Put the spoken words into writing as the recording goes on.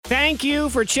Thank you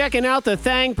for checking out the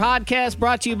THANG podcast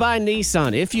brought to you by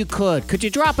Nissan. If you could you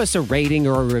drop us a rating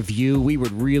or a review? We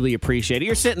would really appreciate it.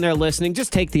 You're sitting there listening.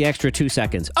 Just take the extra 2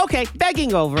 seconds. Okay,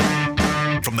 begging over.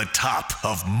 From the top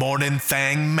of Morning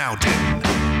Thang Mountain,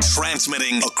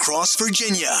 transmitting across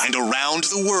Virginia and around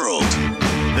the world,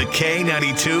 the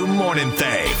K92 Morning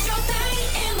Thang.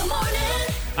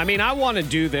 I mean, I want to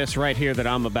do this right here that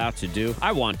I'm about to do.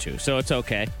 I want to, so it's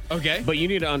okay. Okay. But you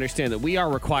need to understand that we are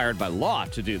required by law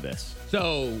to do this.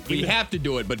 So we have to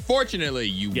do it, but fortunately,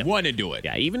 you want to do it.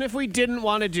 Yeah, even if we didn't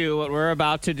want to do what we're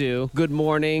about to do. Good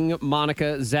morning,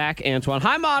 Monica, Zach, Antoine.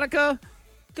 Hi, Monica.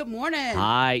 Good morning.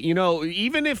 Hi. You know,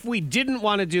 even if we didn't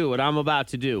want to do what I'm about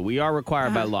to do, we are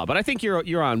required by law. But I think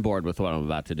you're on board with what I'm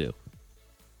about to do.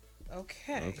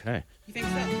 Okay. Okay. You think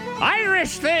so?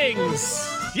 Irish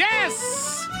things. Yes.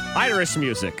 Irish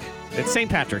music. It's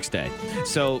St. Patrick's Day.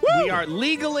 So we are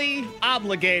legally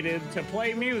obligated to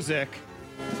play music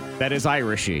that is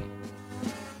Irishy.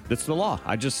 That's the law.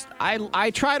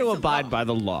 I try to abide by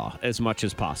the law as much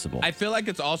as possible. I feel like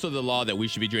it's also the law that we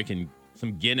should be drinking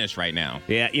some Guinness right now.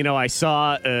 Yeah, you know, I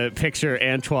saw a picture,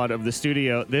 Antoine, of the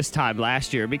studio this time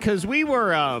last year because we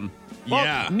were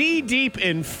knee deep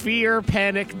in fear,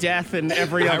 panic, death, and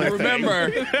every other thing. I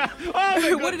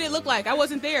remember. What did it look like? I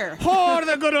wasn't there. Oh,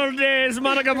 the good old days,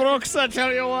 Monica Brooks, I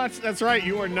tell you what. That's right,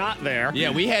 you were not there. Yeah,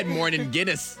 we had more than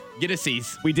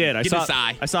Guinnesses. We did. I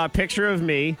saw a picture of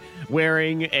me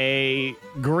wearing a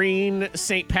green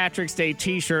St. Patrick's Day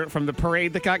t-shirt from the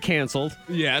parade that got canceled.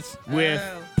 Yes. With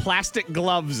plastic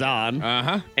gloves on.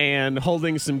 And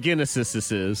holding some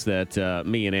Guinnesses that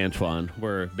me and Antoine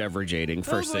were beverageating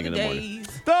first thing in the morning.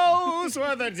 Those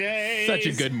were the days. Such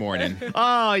a good morning.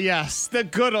 Oh, yes. The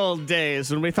good old days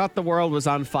when we thought the world was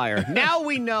on fire. Now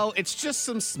we know it's just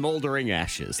some smoldering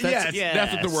ashes.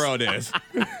 That's what the world is.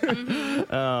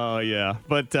 Oh, yeah.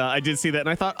 But I did see that, and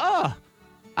I thought,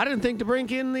 I didn't think to bring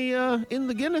in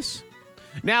the Guinness.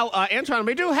 Now, Antoine,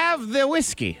 we do have the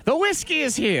whiskey. The whiskey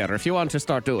is here if you want to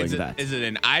start doing that. Is it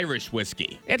an Irish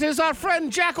whiskey? It is our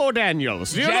friend Jack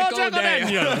O'Daniels. Do you know Jack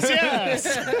O'Daniels?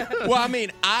 Yes. Well, I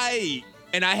mean, I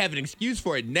have an excuse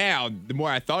for it now, the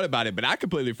more I thought about it, but I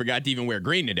completely forgot to even wear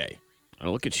green today.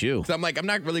 Oh, look at you. So I'm like, I'm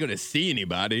not really going to see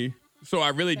anybody. So I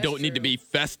really don't need to be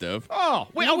festive. Oh,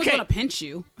 wait, no one's gonna pinch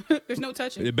you. There's no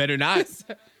touching. It better not.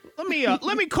 Let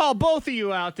me call both of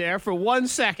you out there for 1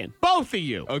 second. Both of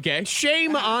you. Okay.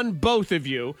 Shame on both of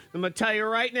you. I'm going to tell you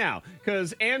right now.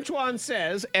 Because Antoine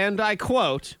says, and I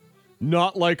quote,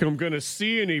 not like I'm going to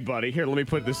see anybody. Here, let me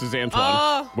put this as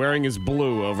Antoine. Wearing his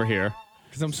blue over here.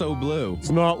 Because I'm so blue. It's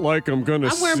not like I'm going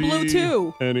to see wearing blue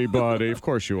too. anybody. Of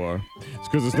course you are. It's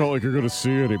because it's not like you're going to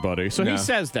see anybody. So he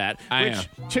says that. Which,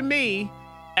 to me,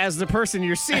 as the person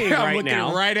you're seeing I'm right now.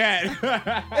 looking right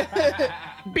at.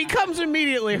 Becomes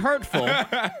immediately hurtful.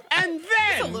 And then,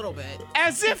 just a little bit.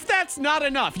 As if that's not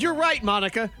enough. You're right,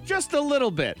 Monica. Just a little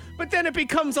bit. But then it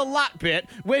becomes a lot bit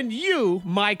when you,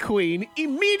 my queen,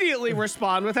 immediately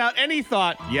respond without any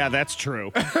thought. Yeah, that's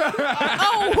true.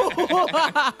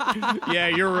 Yeah,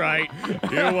 you're right.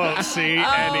 You won't see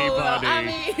anybody. I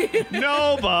mean,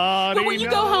 nobody. But when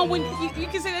you go home, when you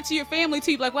can say that to your family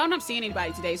too, like, well, I'm not seeing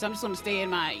anybody today, so I'm just going to stay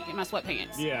in my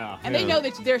sweatpants. Yeah. And they know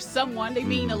that there's someone. They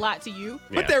mean a lot to you.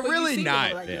 But they're But you really see them,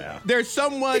 not. like, There's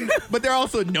someone, but they're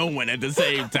also no one at the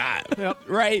same time.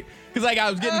 Right? Because like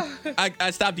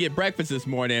I stopped to get breakfast this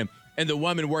morning, and the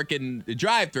woman working the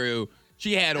drive-thru,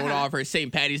 she had on all of her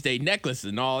St. Patty's Day necklaces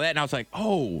and all that, and I was like,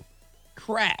 oh,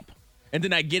 crap. And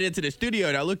then I get into the studio,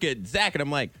 and I look at Zach, and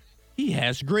I'm like, he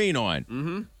has green on.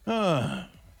 Mm-hmm.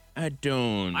 I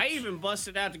don't. I even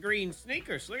busted out the green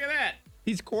sneakers. Look at that.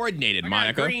 He's coordinated, I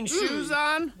Monica. got green shoes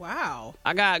on. Wow.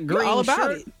 I got green all about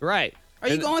shirt. it. Right. Are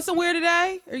you going somewhere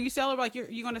today? Are you celebrating?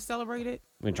 Like, you going to celebrate it?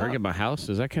 I mean, drink at my house.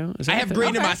 Does that count? Is that I have a thing?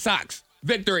 green in my socks.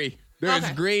 Victory. There's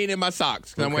green in my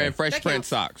socks. 'Cause I'm wearing Fresh That Prince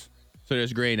counts. socks. So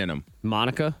there's green in them.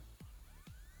 Monica?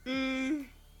 Let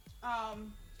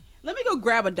me go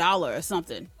grab $1 or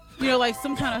something. You know, like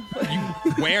some kind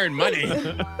of. Wearing money.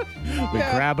 We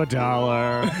grab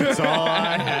 $1. That's all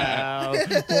I have.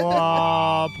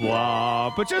 Womp,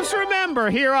 womp. But just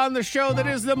remember, here on the show that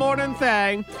is The Morning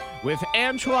Thang, with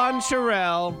Antoine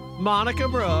Sherrill, Monica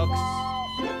Brooks,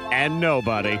 and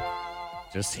nobody.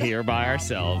 Just here by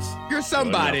ourselves. You're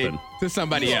somebody to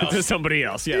somebody else. To somebody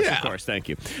else, yes, of course. Thank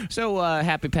you. So,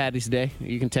 happy Patty's Day.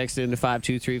 You can text it into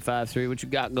 52353. What you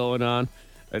got going on?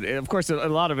 And of course, a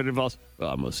lot of it involves, well,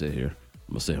 I'm going to sit here.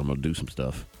 I'm going to say I'm going to do some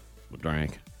stuff. I'm going to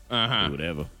drink. Do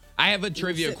whatever. I have a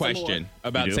trivia question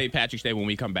about St. Patrick's Day when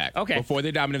we come back. Okay. Before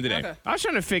the dominant of the day. Okay. I was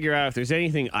trying to figure out if there's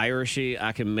anything Irishy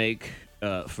I can make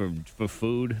for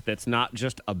food that's not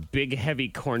just a big heavy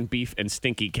corned beef and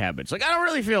stinky cabbage. Like I don't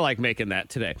really feel like making that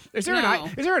today. Is there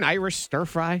an Irish stir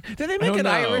fry? Do they make an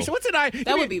Irish? What's an Irish?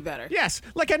 That would be better. Yes,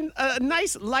 like a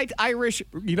nice light Irish,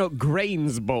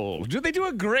 grains bowl. Do they do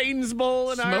a grains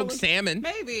bowl in Ireland? Smoked salmon.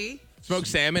 Maybe. Smoked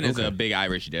salmon is a big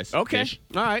Irish dish. Okay.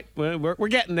 All right. Well, we're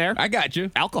getting there. I got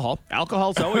you. Alcohol's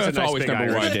always a That's nice always big number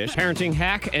Irish one. dish. Parenting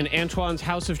hack and Antoine's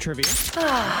House of Trivia.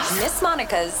 Miss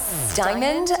Monica's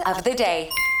Diamond of the Day.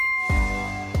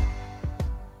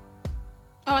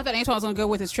 Oh, I thought Antoine was going to go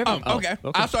with his trivia. Oh, okay.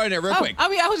 I'll start there real quick. I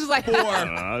mean, I was just like,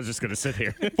 I was just going to sit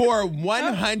here. For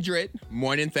 100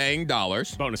 Morning Thang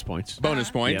dollars. Bonus points. Bonus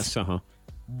points. Yes, uh-huh.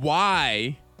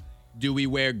 Why do we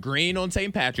wear green on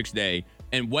St. Patrick's Day,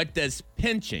 and what does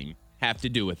pinching have to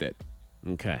do with it?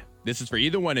 Okay. This is for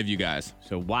either one of you guys.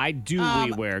 So why do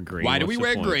we wear green? Why do What's we the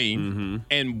wear point? green, Mm-hmm.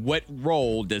 and what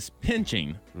role does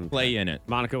pinching play in it?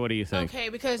 Monica, what do you think? okay,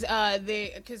 because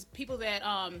people that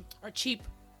are cheap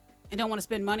and don't want to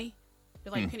spend money,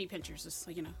 they're like penny pinchers. It's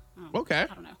like, Okay.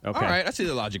 I don't know. Okay. All right. I see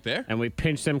the logic there. And we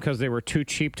pinched them because they were too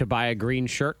cheap to buy a green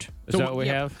shirt? Is that what we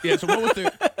have? Yeah, so what was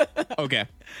the... Okay.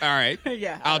 All right.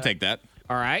 Yeah. I'll take that.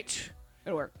 All right.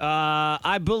 It'll work.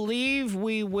 I believe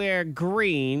we wear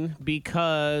green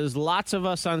because lots of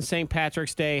us on St.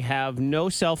 Patrick's Day have no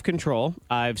self-control.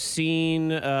 I've seen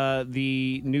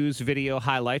the news video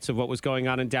highlights of what was going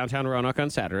on in downtown Roanoke on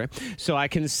Saturday, so I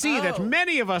can see that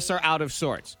many of us are out of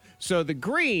sorts. So the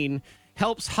green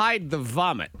helps hide the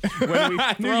vomit when we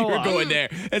I knew you throw were up. going there.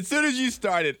 As soon as you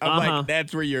started, I'm like,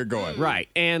 that's where you're going. Right.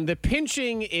 And the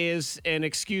pinching is an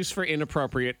excuse for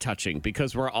inappropriate touching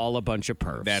because we're all a bunch of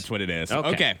pervs. That's what it is. Okay.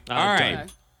 Okay. All right. done.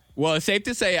 Well, it's safe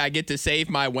to say I get to save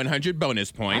my 100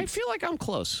 bonus I points. feel like I'm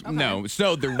close. No.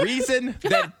 So the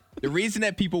reason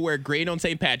that people wear green on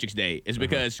St. Patrick's Day is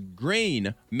because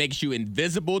green makes you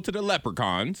invisible to the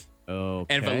leprechauns.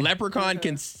 Okay. And if a leprechaun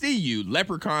can see you,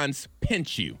 leprechauns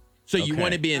pinch you. So you Okay.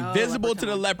 want to be invisible to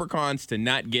the leprechauns to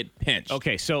not get pinched.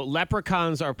 Okay, so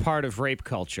leprechauns are part of rape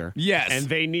culture. Yes. And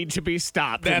they need to be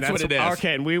stopped. And That's what it is.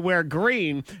 Okay, and we wear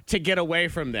green to get away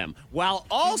from them while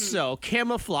also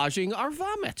camouflaging our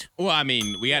vomit. Well, I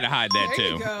mean, we had to hide that There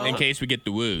you too, go. in case we get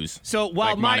the woos. So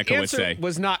while like my Monica would answer say.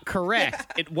 was not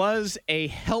correct, it was a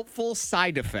helpful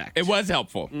side effect. It was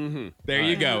helpful. Mm-hmm. There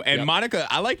you go. And Monica,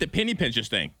 I like the penny pinchers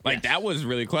thing. Like, that was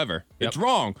really clever. It's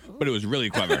wrong, but it was really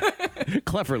clever.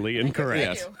 Cleverly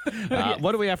incorrect. Yes.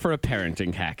 What do we have for a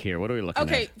parenting hack here? What are we looking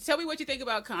Okay, at? tell me what you think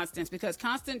about Constance, because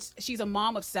Constance, she's a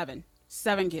mom of seven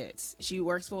kids. She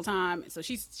works full time, so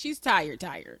she's tired,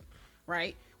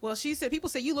 right? Well, she said, people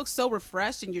say, you look so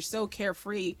refreshed and you're so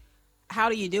carefree. How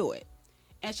do you do it?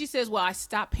 And she says, well, I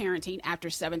stopped parenting after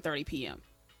 7:30 p.m.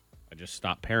 I just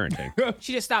stopped parenting.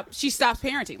 She stops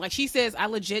parenting. Like, she says, I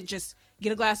legit just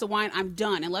get a glass of wine, I'm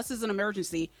done. Unless it's an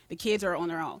emergency, the kids are on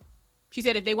their own. She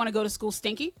said if they want to go to school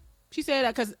stinky, she said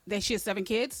because she has 7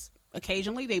 kids,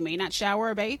 occasionally they may not shower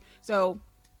or bathe, so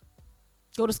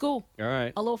go to school. All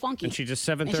right. A little funky. And she just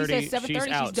And 7:30, she said 7:30, she's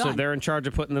out. she's done. So they're in charge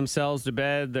of putting themselves to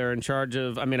bed. They're in charge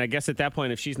of, I mean, I guess at that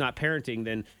point, if she's not parenting,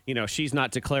 then, she's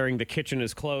not declaring the kitchen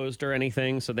is closed or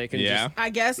anything, so they can just... I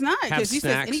guess not, have because she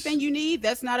says snacks. anything you need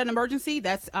that's not an emergency,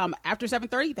 that's after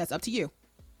 7:30, that's up to you.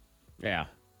 Yeah.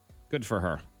 Good for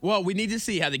her. Well, we need to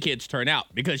see how the kids turn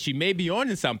out because she may be on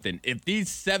to something. If these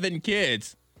 7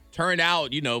 kids turn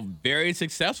out, very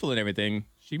successful and everything,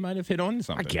 she might have hit on to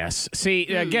something. I guess. See,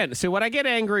 again, what I get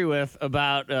angry with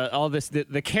about all this,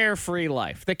 the carefree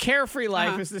life. The carefree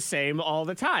life is the same all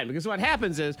the time because what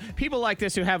happens is people like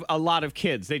this who have a lot of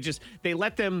kids, they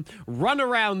let them run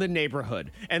around the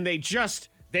neighborhood and they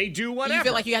do whatever. You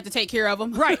feel like you have to take care of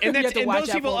them. Right, and, You have to and watch those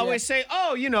out people for them. always say,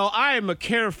 "Oh, I am a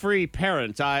carefree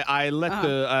parent. I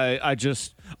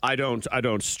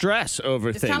don't stress over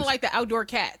It's things." kind of like the outdoor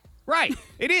cat. Right,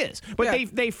 it is. But Yeah.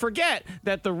 they forget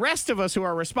that the rest of us who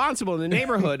are responsible in the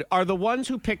neighborhood are the ones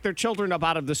who pick their children up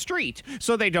out of the street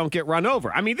so they don't get run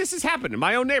over. I mean, this has happened in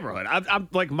my own neighborhood. I'm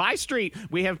like my street,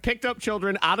 we have picked up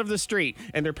children out of the street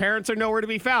and their parents are nowhere to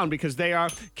be found because they are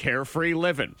carefree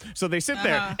living. So they sit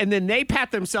there and then they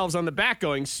pat themselves on the back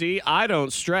going, see, I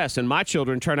don't stress and my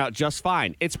children turn out just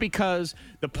fine. It's because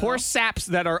the poor saps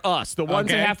that are us, the ones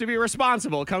that have to be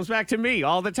responsible, it comes back to me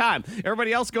all the time.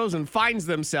 Everybody else goes and finds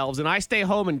themselves and I stay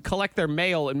home and collect their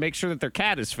mail and make sure that their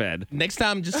cat is fed. Next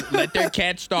time, just let their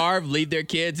cat starve, leave their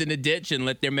kids in a ditch, and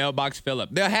let their mailbox fill up.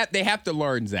 They have to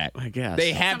learn that. I guess.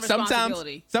 They have Some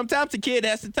responsibility. sometimes the kid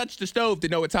has to touch the stove to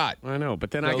know it's hot. I know,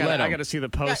 but then So I let 'em. got to see the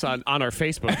posts on our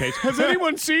Facebook page. Has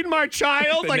anyone seen my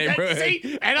child? The Like that, neighborhood.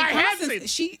 see, and I have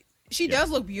Constance, seen. She does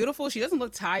look beautiful. She doesn't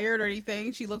look tired or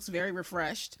anything. She looks very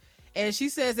refreshed. And she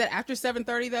says that after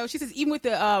 7:30, though, she says even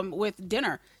with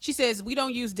dinner, she says we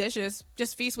don't use dishes,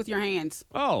 just feast with your hands.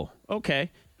 Oh, okay.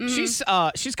 She's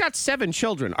got 7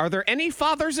 children. Are there any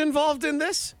fathers involved in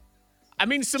this? I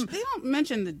mean, They don't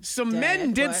mention some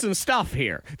men did some stuff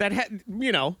here that had,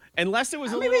 unless it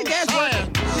was maybe his dad's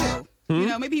working.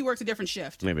 Maybe he works a different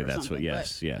shift. Maybe that's what.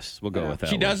 Yes, we'll go with that.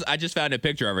 She one. does. I just found a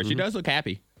picture of her. She does look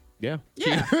happy. Yeah.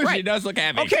 She does look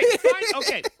happy.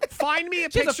 Okay, find me a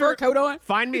picture. She has a fur coat on.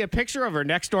 Find me a picture of her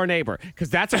next door neighbor, because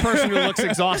that's a person who looks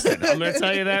exhausted. I'm going to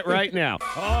tell you that right now.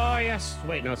 Oh, yes.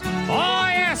 Wait, no. Oh,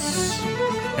 yes.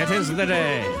 It is the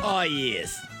day. Oh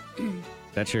yes.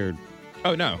 That's your...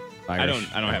 Oh no.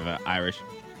 Irish. I don't have an Irish.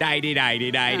 Die.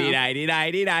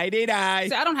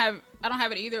 So I don't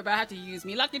have it either, but I have to use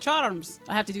me lucky charms.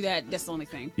 I have to do that. That's the only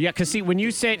thing. Yeah, because see, when you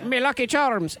say me lucky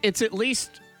charms, it's at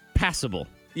least passable.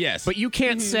 Yes. But you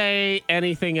can't say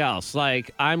anything else.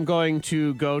 Like, I'm going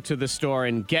to go to the store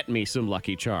and get me some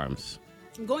Lucky Charms.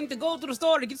 I'm going to go to the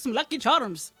store to get some lucky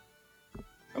charms.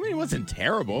 I mean, it wasn't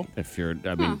terrible. If you're,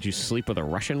 do you sleep with a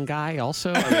Russian guy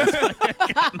also?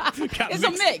 It's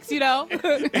a mix,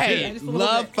 Hey, Just a little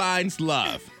love bit. finds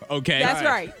love. Okay. That's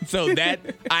right. So that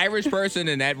Irish person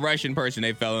and that Russian person,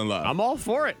 they fell in love. I'm all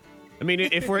for it. I mean,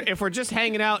 if we're just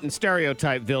hanging out in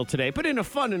Stereotypeville today, but in a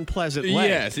fun and pleasant way.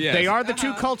 Yes. They are the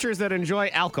two cultures that enjoy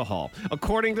alcohol,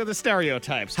 according to the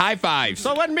stereotypes. High fives.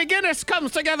 So when me Guinness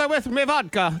comes together with me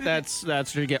vodka, that's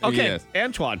what you get. Okay, Yes.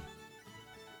 Antoine.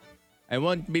 I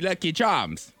want me lucky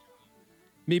charms.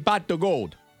 Me pot to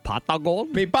gold. Pot of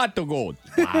gold? Me pot to gold.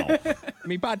 Wow.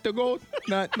 Me pot to gold.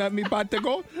 Not me pot to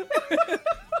gold.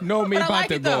 No me But I pot like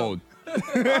to it, though. gold.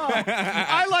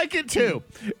 I like it too.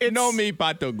 It's No me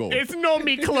pot to gold. It's no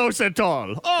me close at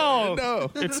all. Oh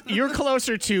No. You're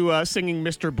closer to singing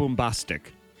Mr. Boombastic.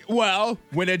 Well,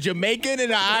 when a Jamaican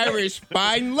and an Irish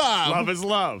find love. Love is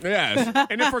love. Yes.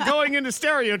 And if we're going into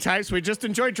stereotypes, we just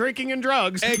enjoy drinking and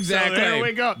drugs. Exactly. So there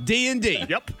we go. D&D.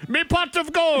 Yep. Me pot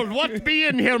of gold. What be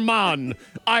in here, man?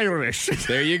 Irish.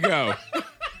 There you go.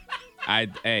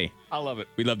 Hey, I love it.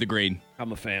 we love the green.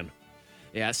 I'm a fan.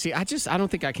 Yeah, see, I don't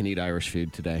think I can eat Irish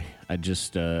food today. I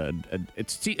just,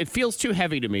 it feels too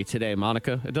heavy to me today,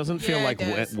 Monica. It doesn't feel Yeah, like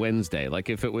it does. Wednesday. Like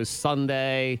if it was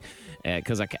Sunday,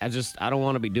 because I don't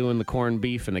want to be doing the corned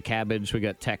beef and the cabbage. We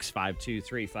got text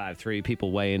 52353,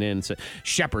 people weighing in. So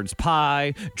shepherd's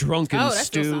pie, drunken Oh, that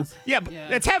still stew. sounds- Yeah, but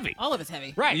it's heavy. All of it's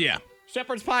heavy. Right. Yeah.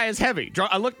 Shepherd's pie is heavy.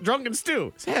 I look drunken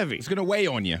stew. It's heavy. It's going to weigh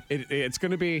on you. It's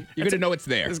going to be. You're going to know it's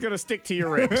there. It's going to stick to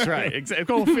your ribs, right? It's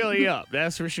going to fill you up.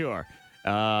 That's for sure.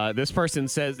 This person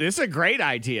says this is a great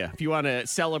idea if you want to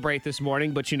celebrate this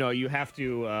morning, but you have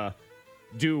to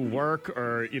do work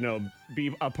or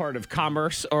be a part of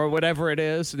commerce or whatever it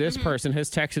is. This person has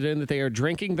texted in that they are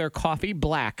drinking their coffee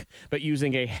black, but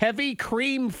using a heavy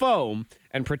cream foam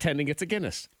and pretending it's a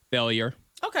Guinness. Failure.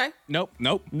 Okay. Nope.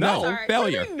 That's all right.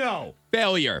 Failure. No.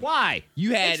 Failure. Why?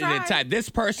 You had They tried. this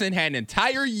person had an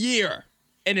entire year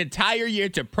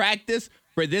to practice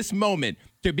for this moment,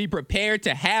 to be prepared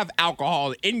to have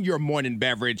alcohol in your morning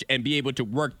beverage and be able to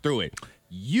work through it.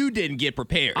 You didn't get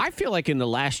prepared. I feel like in the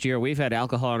last year we've had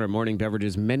alcohol in our morning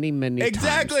beverages many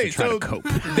Exactly. times to try So to cope.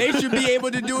 they should be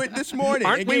able to do it this morning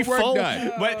Aren't and we get work full?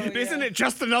 done. But isn't it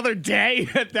just another day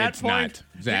at that It's point?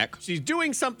 not, Zach. She's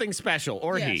doing something special,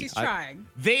 or Yeah, he. she's trying.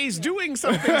 They's doing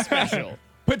something special.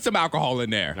 Put some alcohol in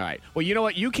there. All right. Well, you know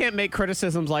what? You can't make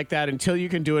criticisms like that until you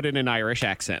can do it in an Irish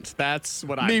accent. That's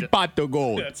what I Me do. pot to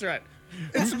gold. That's right.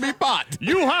 It's me pot.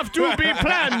 You have to be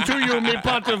planned to you, me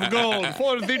pot of gold,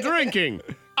 for the drinking.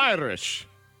 Irish.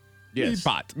 Yes. Me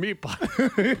pot. Me pot.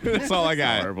 That's all I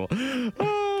got. Horrible.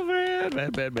 Oh,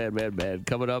 man.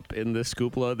 Coming up in this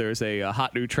scoopla, there's a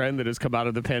hot new trend that has come out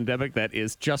of the pandemic that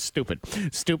is just stupid.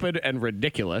 Stupid and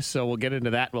ridiculous. So we'll get into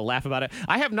that. We'll laugh about it.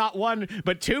 I have not one,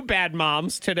 but 2 bad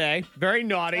moms today. Very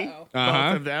naughty. Uh-oh.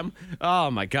 Both of them.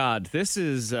 Oh, my God. This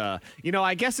is, I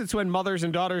guess it's when mothers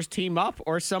and daughters team up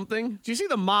or something. Do you see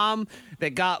the mom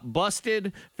that got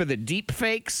busted for the deep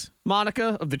fakes,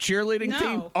 Monica, of the cheerleading No.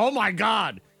 team? Oh, my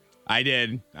God. I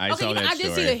did. I saw that I did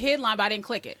see story. the headline, but I didn't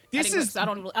click it. I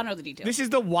don't know the details. This is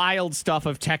the wild stuff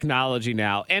of technology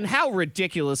now, and how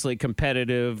ridiculously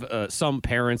competitive some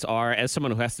parents are. As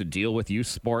someone who has to deal with youth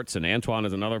sports, and Antoine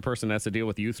is another person that has to deal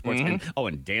with youth sports,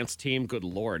 and dance team. Good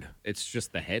Lord, it's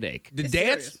just the headache. The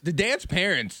dance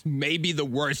parents may be the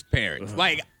worst parents.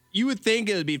 Like, You would think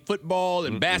it would be football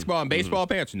and basketball and baseball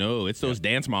parents. No, it's those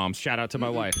dance moms. Shout out to my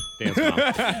wife, dance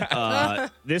mom.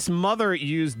 This mother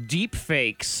used deep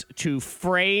fakes to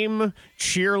frame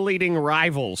cheerleading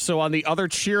rivals. So on the other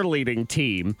cheerleading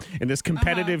team, in this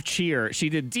competitive cheer, she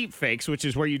did deep fakes, which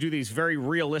is where you do these very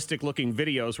realistic looking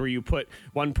videos where you put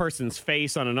one person's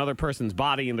face on another person's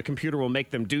body and the computer will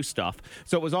make them do stuff.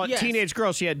 So it was all teenage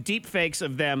girls. She had deep fakes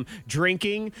of them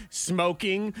drinking,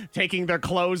 smoking, taking their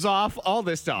clothes off, all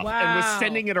this stuff. Wow. And was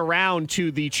sending it around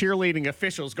to the cheerleading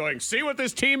officials going, see what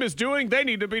this team is doing? They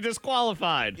need to be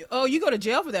disqualified. Oh, you go to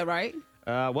jail for that, right?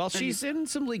 Well, she's in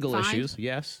some legal issues,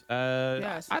 yes.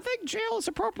 Yes. I think jail is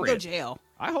You appropriate. go to jail.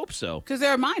 I hope so. Because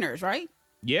they're minors, right?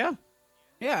 Yeah.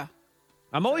 Yeah.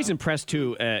 I'm always impressed,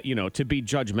 too, to be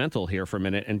judgmental here for a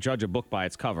minute and judge a book by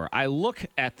its cover. I look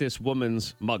at this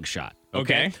woman's mugshot,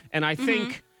 okay? And I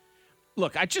think...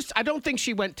 Look, I don't think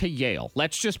she went to Yale.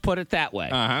 Let's just put it that way.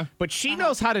 But she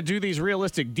knows how to do these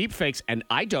realistic deepfakes, and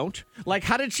I don't. Like,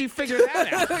 how did she figure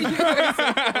that out? Oh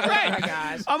my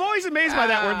gosh. I'm always amazed by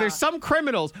that. Where there's some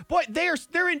criminals, boy, they're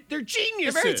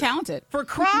geniuses. They're very talented for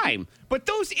crime. But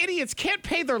those idiots can't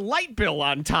pay their light bill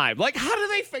on time. Like, how do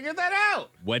they figure that out?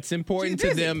 What's important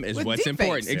to them is with what's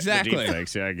important. deepfakes. Exactly.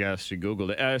 Deepfakes, yeah, I guess she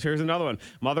Googled it. Here's another one.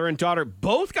 Mother and daughter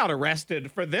both got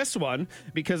arrested for this one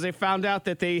because they found out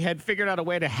that they had figured out a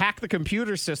way to hack the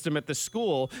computer system at the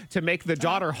school to make the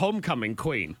daughter homecoming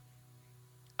queen.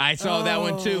 I saw that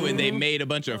one too, and they made a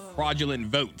bunch of fraudulent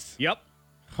votes. Yep.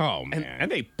 Oh, man.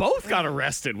 And they both got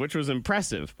arrested, which was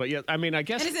impressive. But yeah, I mean, I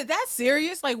guess... And is it that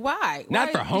serious? Like, why? Not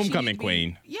Why for does she homecoming need to be-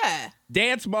 queen. Yeah.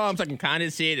 Dance moms, I can kind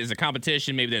of see it as a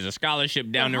competition. Maybe there's a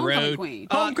scholarship down the homecoming road. queen.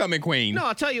 Homecoming queen. No,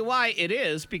 I'll tell you why it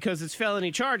is, because it's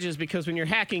felony charges, because when you're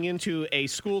hacking into a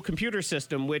school computer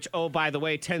system, which, oh, by the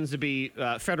way, tends to be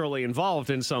federally involved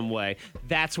in some way,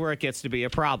 that's where it gets to be a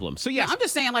problem. So, yes. I'm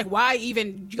just saying, like, why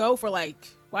even go for, like,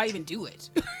 why even do it?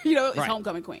 It's Right.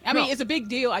 homecoming queen. I mean, No. it's a big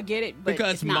deal. I get it, but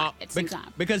it's not at the same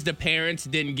time. Because the parents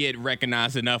didn't get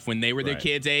recognized enough when they were their Right.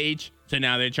 kids' age, so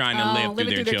now they're trying to live through living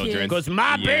their through their children. kids. Because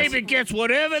my Yes. baby gets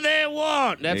whatever they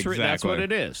want. That's Exactly. what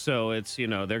it is. So it's,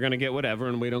 they're going to get whatever,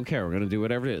 and we don't care. We're going to do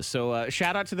whatever it is. So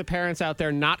shout out to the parents out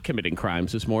there not committing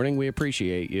crimes this morning. We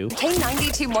appreciate you.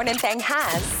 K92 Morning Thang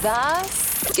has the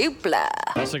Scoopla.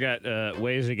 Also got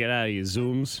ways to get out of your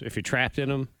Zooms if you're trapped in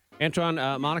them. Antoine,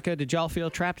 Monica, did y'all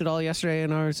feel trapped at all yesterday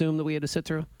in our Zoom that we had to sit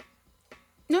through?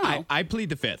 No. I plead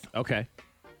the fifth. Okay.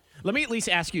 Let me at least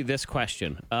ask you this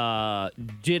question.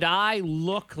 Did I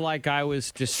look like I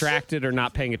was distracted or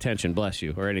not paying attention, bless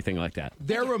you, or anything like that?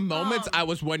 There were moments I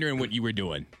was wondering what you were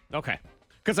doing. Okay.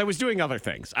 Because I was doing other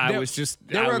things. There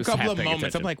were a couple of moments.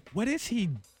 Attention. I'm like, what is he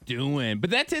doing? But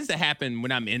that tends to happen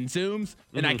when I'm in Zooms,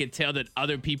 and I can tell that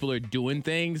other people are doing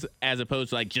things as opposed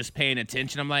to like just paying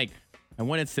attention. I'm like, I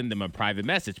want to send them a private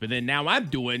message, but then now I'm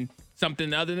doing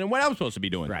something other than what I'm supposed to be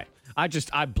doing. Right.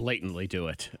 I blatantly do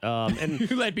it. And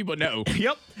You let people know.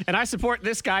 Yep. And I support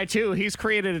this guy, too. He's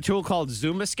created a tool called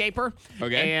Zoom Escaper.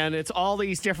 Okay. And it's all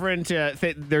these different,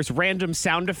 there's random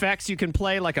sound effects you can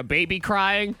play, like a baby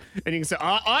crying. And you can say,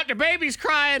 the baby's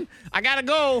crying. I got to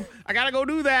go. I got to go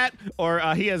do that. Or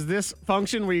he has this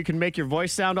function where you can make your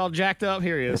voice sound all jacked up.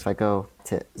 Here he is. If I go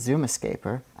to Zoom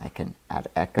Escaper, I can add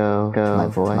echo to my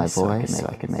voice, so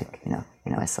I can make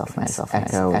myself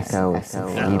echo,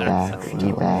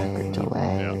 feedback,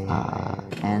 delay,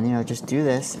 and just do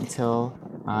this until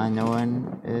no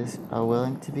one is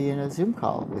willing to be in a Zoom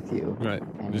call with you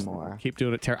anymore. Keep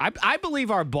doing it. I believe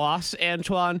our boss,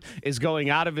 Antoine, is going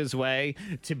out of his way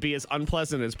to be as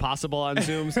unpleasant as possible on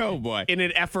Zooms. Oh, boy. In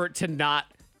an effort to not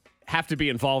have to be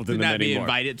involved in them Not be anymore.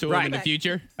 invited to him in the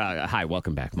future. Hi,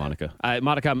 welcome back, Monica.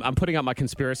 Monica, I'm putting out my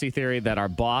conspiracy theory that our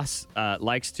boss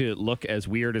likes to look as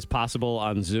weird as possible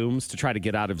on Zooms to try to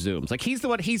get out of Zooms. Like,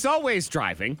 he's always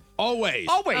driving. Always.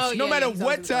 Always. Oh, No yeah, matter he's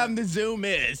what always time the Zoom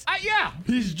is, Yeah.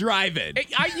 he's driving.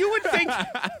 You would think,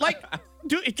 like,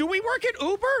 do we work at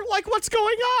Uber? Like, what's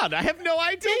going on? I have no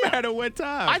idea. No matter what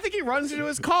time. I think he runs into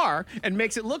his car and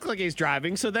makes it look like he's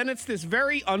driving. So then it's this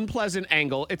very unpleasant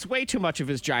angle. It's way too much of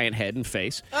his giant head and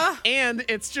face. And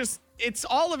it's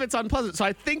all of it's unpleasant. So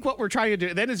I think what we're trying to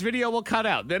do, then his video will cut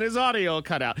out. Then his audio will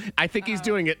cut out. I think he's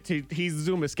doing it he's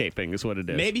Zoom escaping is what it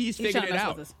is. Maybe he's figured trying it to mess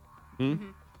out. with us.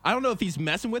 I don't know if he's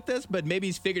messing with this, but maybe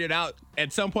he's figured it out.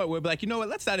 At some point, we'll be like, you know what?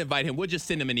 Let's not invite him. We'll just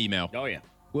send him an email. Oh, yeah.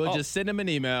 We'll just send him an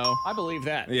email. I believe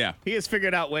that. Yeah. He has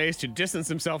figured out ways to distance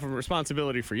himself from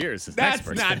responsibility for years. His That's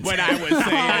experts not did. what I was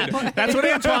saying. That's what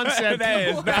Antoine said. That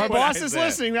is If not our what boss I is said.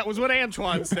 listening, that was what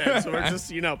Antoine said. So we're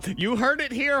just, you heard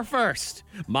it here first.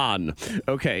 Man.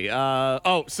 Okay.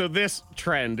 So this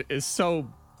trend is so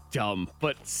dumb,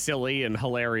 but silly and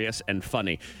hilarious and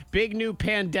funny. Big new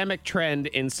pandemic trend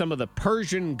in some of the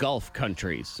Persian Gulf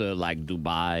countries. So like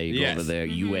Dubai, go over there,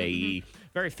 UAE.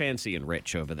 Very fancy and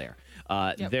rich over there.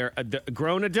 They're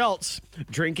grown adults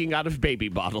drinking out of baby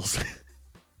bottles.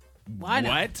 Why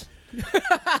not? What?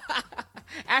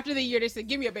 After the year, they said,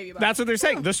 give me a baby bottle. That's what they're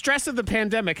saying. The stress of the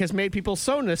pandemic has made people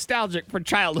so nostalgic for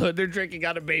childhood, they're drinking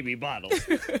out of baby bottles.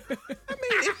 I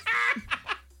mean,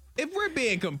 if we're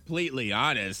being completely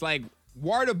honest, like,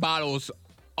 water bottles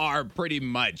are pretty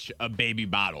much a baby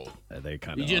bottle. They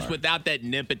kind of just without that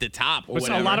nip at the top or but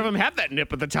whatever. a lot of them have that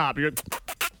nip at the top.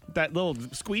 That little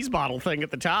squeeze bottle thing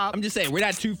at the top. I'm just saying, we're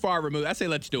not too far removed. I say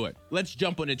let's do it. Let's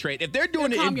jump on the train. If they're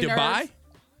doing it in Dubai,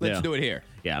 let's do it here.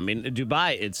 Yeah, I mean,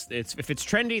 Dubai, it's if it's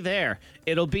trendy there,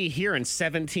 it'll be here in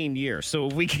 17 years. So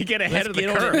if we can get ahead of the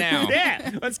curve now.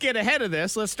 Yeah, let's get ahead of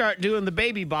this. Let's start doing the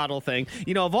baby bottle thing.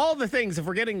 You know, of all the things, if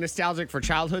we're getting nostalgic for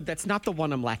childhood, that's not the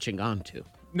one I'm latching on to.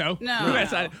 No.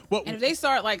 That's not. Well, and if they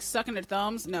start like sucking their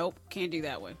thumbs, nope, can't do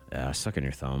that one. Sucking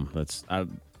your thumb.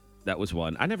 That was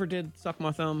one. I never did suck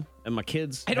my thumb, and my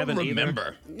kids I don't haven't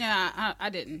remember. Yeah, I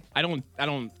didn't. I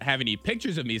don't have any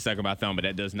pictures of me sucking my thumb, but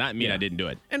that does not mean I didn't do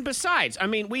it. And besides, I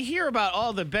mean, we hear about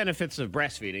all the benefits of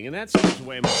breastfeeding, and that seems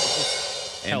way more.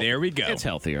 And there we go. It's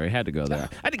healthier. I had to go there.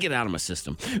 I had to get it out of my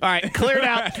system. All right, cleared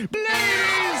out.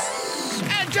 Ladies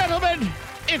and gentlemen,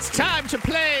 it's time to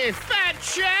play Fat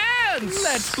Chance.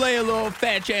 Let's play a little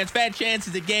Fat Chance. Fat Chance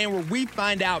is a game where we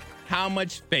find out how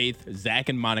much faith Zach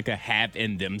and Monica have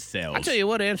in themselves. I tell you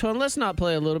what, Antoine, let's not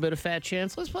play a little bit of Fat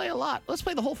Chance. Let's play a lot. Let's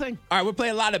play the whole thing. All right, we'll play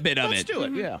a lot of it. Let's do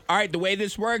it, yeah. All right, the way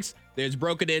this works, there's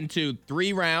broken into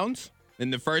 3 rounds. In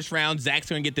the first round, Zach's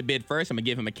going to get the bid first. I'm going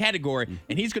to give him a category,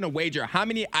 and he's going to wager how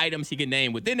many items he can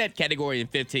name within that category in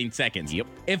 15 seconds. Yep.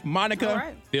 If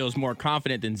Monica feels more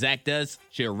confident than Zach does,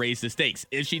 she'll raise the stakes.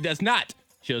 If she does not,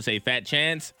 she'll say Fat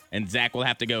Chance, and Zach will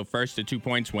have to go first to 2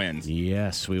 points wins.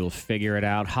 Yes, we will figure it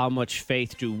out. How much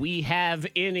faith do we have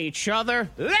in each other?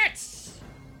 Let's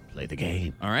play the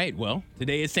game. All right, well,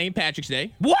 today is St. Patrick's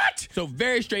Day. What? So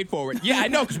very straightforward. Yeah, I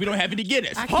know, because we don't have any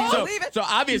Guinness. I can't believe it. So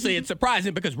obviously it's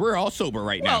surprising because we're all sober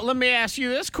right now. Well, let me ask you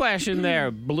this question there.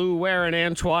 Blue wearing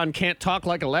Antoine can't talk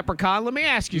like a leprechaun. Let me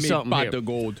ask you something here. The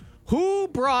gold. Who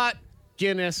brought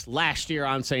Guinness last year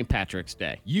on St. Patrick's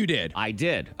Day? You did. I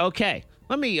did. Okay.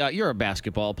 Let me, you're a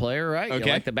basketball player, right? Okay.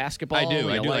 You like the basketball? I do.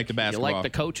 I do like the basketball. You like the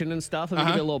coaching and stuff? Let me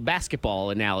give you a little basketball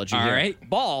analogy here. All right.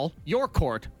 Ball, your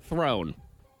court, thrown.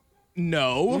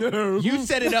 No. You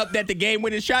set it up that the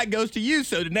game-winning shot goes to you,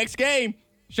 so the next game,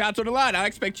 shots on the line, I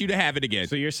expect you to have it again.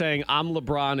 So you're saying I'm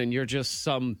LeBron and you're just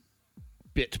some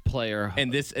bit player. In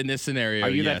this scenario, Are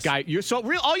you yes. that guy? You're so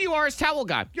real. All you are is towel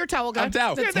guy. You're a towel guy. I'm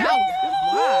towel. You're a Towel.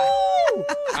 towel.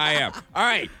 I am. All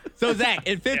right. So, Zach,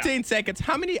 in 15 seconds,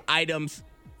 how many items,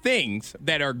 things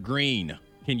that are green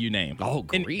can you name? Oh,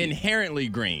 green. Inherently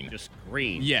green. Just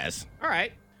green. Yes. All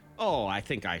right. Oh, I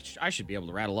think I should be able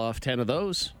to rattle off 10 of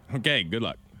those. Okay, good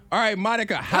luck. All right,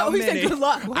 Monica, how he many? said good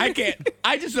luck. What? I can't.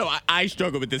 I just know I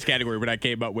struggled with this category when I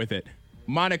came up with it.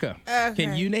 Monica,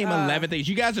 can you name 11 things?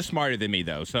 You guys are smarter than me,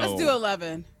 though. So Let's do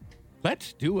 11.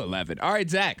 Let's do 11. All right,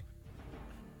 Zach.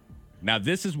 Now,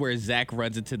 this is where Zach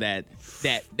runs into that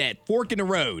fork in the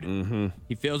road. Mm-hmm.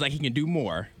 He feels like he can do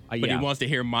more, but he wants to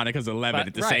hear Monica's 11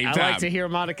 at the same time. I like to hear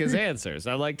Monica's answers.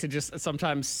 I like to just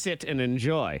sometimes sit and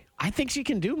enjoy. I think she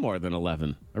can do more than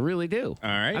 11. I really do. All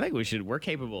right. I think we're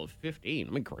capable of 15.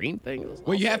 I mean, green thing.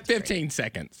 Well, you have 15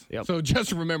 seconds. Yep. So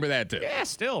just remember that, too. Yeah,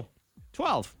 still.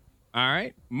 12. All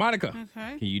right. Monica,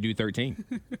 Okay. can you do 13?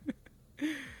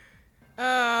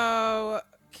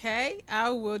 Okay, I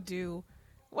will do.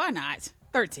 Why not?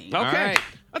 13. Okay. All right.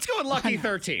 Let's go with lucky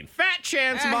 13. Fat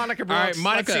chance, Monica All Brooks. right,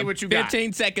 Monica, Let's see what you got.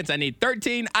 15 seconds. I need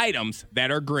 13 items that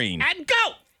are green. And go!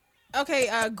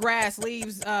 Okay, grass,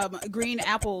 leaves, green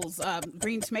apples,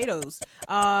 green tomatoes,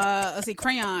 let's see,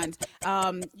 crayons,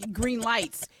 green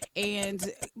lights, and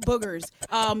boogers.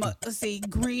 Let's see,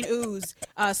 green ooze,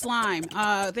 slime,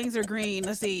 things are green.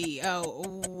 Let's see,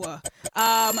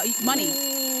 money.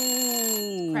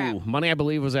 Crap. Money, I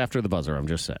believe, was after the buzzer. I'm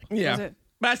just saying. Yeah. Was it?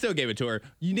 But I still gave it to her.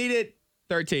 You needed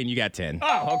 13. You got 10.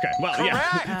 Oh, okay. Well,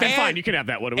 yeah. Then fine. You can have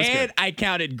that one. It was And good. I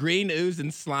counted green ooze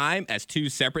and slime as 2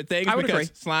 separate things. I would because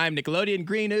agree. Slime, Nickelodeon,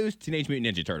 green ooze, Teenage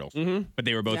Mutant Ninja Turtles. Mm-hmm. But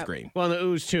they were both green. Well, in the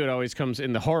ooze, too, it always comes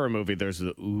in the horror movie. There's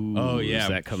the ooze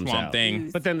that comes Swamp out. Thing.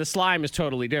 But then the slime is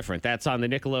totally different. That's on the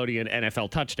Nickelodeon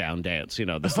NFL touchdown dance. You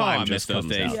know, the slime I just missed those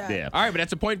comes days. out. Yeah. Yeah. All right, but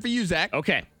that's a point for you, Zach.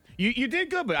 Okay. You did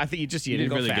good, but I think you didn't did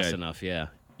go really fast good. enough. Yeah.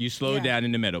 You slowed down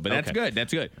in the middle, but that's Okay. good.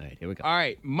 That's good. All right, here we go. All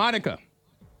right, Monica.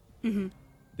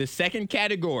 The second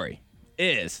category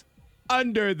is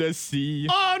Under the sea.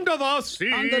 Under the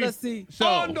sea. Under the sea. So,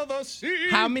 Under the sea.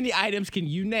 how many items can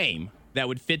you name that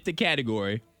would fit the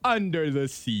category under the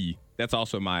sea? That's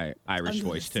also my Irish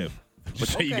voice, too.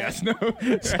 Just so you guys know.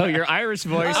 So your Irish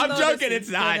voice I'm joking, it's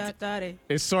not.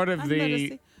 is sort of Under the the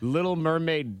sea. Little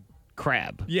Mermaid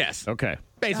crab. Yes. Okay.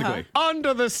 Basically.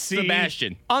 Under the sea.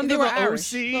 Sebastian. Under They were the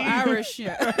Irish. OC. Little Irish,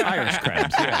 yeah. Irish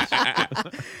crabs,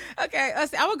 yes. Okay,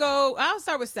 I'll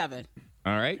start with 7.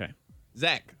 All right. Okay.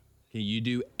 Zach, can you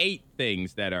do 8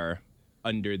 things that are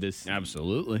under the sea?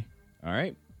 Absolutely. All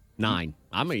right. 9.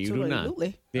 I'm a you do 9.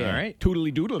 Absolutely. Yeah. All right.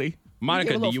 Toodly doodly.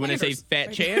 Monica, Give do a you want to little say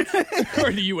fat chance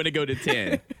or do you want to go to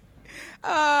 10?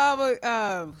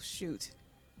 Shoot.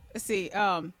 Let's see.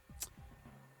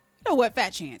 You know what? Fat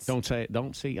chance. Don't say it.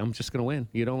 Don't see. I'm just gonna win.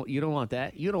 You don't want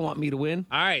that. You don't want me to win.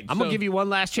 All right. I'm gonna give you one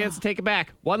last chance to take it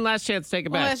back. One last chance to take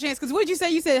it One back. last chance. Because what did you say?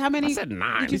 You said how many? I said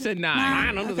 9. You said 9.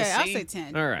 9 under the Okay, sea. I'll say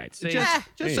 10. All right. See?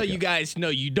 Just so you guys know,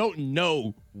 you don't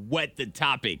know what the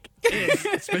topic is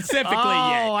specifically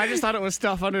yet. Oh, I just thought it was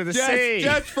stuff under the sea.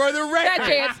 Just for the record,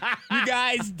 chance. you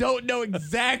guys don't know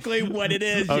exactly what it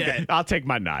is Okay, yet. I'll take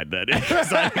my 9 then,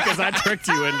 because I tricked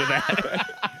you into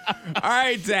that. All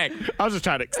right, Zach. I was just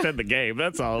trying to extend the game.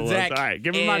 That's all it was. Zach, All right,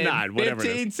 give me my in 9, whatever it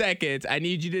 15 is. seconds, I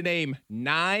need you to name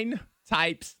 9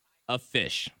 types of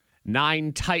fish.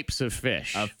 9 types of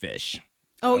fish.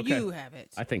 Oh, Okay. you have it.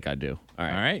 I think I do. All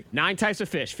right. All right. 9 types of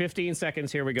fish. 15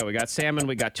 seconds. Here we go. We got salmon.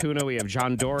 We got tuna. We have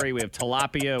John Dory. We have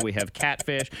tilapia. We have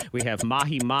catfish. We have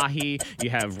mahi. You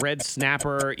have red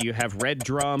snapper. You have red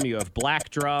drum. You have black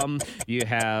drum. You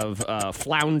have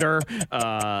flounder.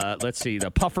 Let's see. The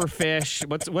puffer fish.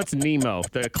 What's Nemo?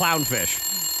 The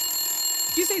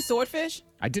clownfish. Did you say swordfish?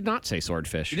 I did not say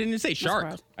swordfish. You didn't say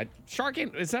shark. surprised. Shark?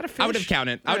 Is that a fish? I would have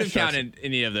counted. I would have Sharks. counted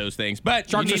any of those things, but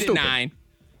Sharks you are needed stupid. 9.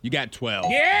 You got 12.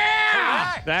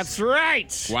 Yeah! That's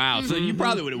right. Wow. So you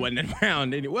probably would have won that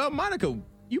round. Well, Monica,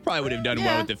 you probably would have done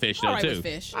well with the fish, though, all right too. with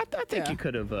fish. I think Yeah. you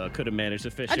could have managed the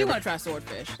fish. I do want to try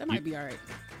swordfish. That might be all right.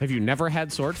 Have you never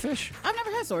had swordfish? I've never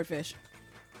had swordfish.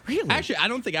 Really? Actually, I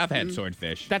don't think I've had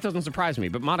swordfish. That doesn't surprise me,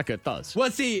 but Monica does.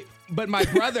 Well, see, but my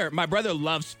brother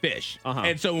loves fish. Uh-huh.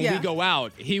 And so when we go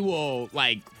out, he will,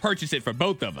 purchase it for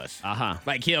both of us. Uh-huh.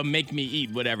 Like, he'll make me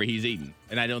eat whatever he's eating.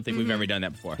 And I don't think we've ever done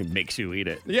that before. He makes you eat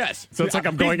it. Yes. So it's like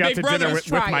I'm He's going out big to brother. dinner with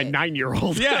Try my it.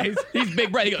 9-year-old. Yeah, he's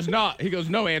big brother. He goes,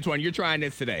 no, Antoine, you're trying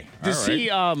this today. Does All right. he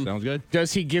Sounds good.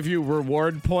 Does he give you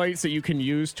reward points that you can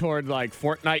use toward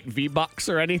Fortnite V-Bucks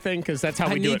or anything? Because that's how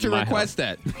I we do need it to in my request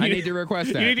house. that. I need to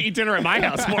request that. You need to eat dinner at my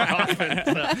house more often.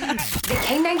 The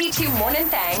K92 Morning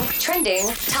Thang trending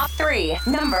top 3.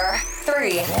 Number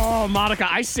 3. Oh, Monica,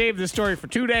 I saved this story for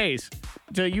 2 days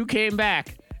until you came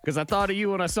back because I thought of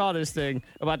you when I saw this thing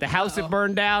about the house that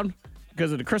burned down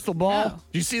because of the crystal ball. No.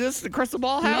 Did you see this? The crystal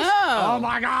ball house? No. Oh,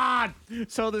 my God.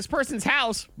 So this person's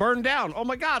house burned down. Oh,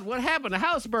 my God. What happened? The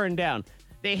house burned down.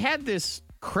 They had this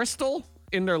crystal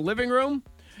in their living room,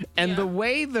 and the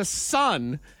way the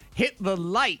sun hit the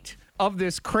light of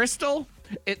this crystal,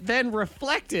 it then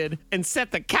reflected and set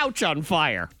the couch on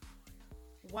fire.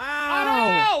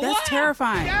 Wow. know. That's Wow.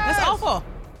 terrifying. Yes. That's awful.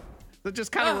 That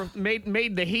just kind of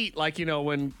made the heat,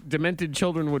 when demented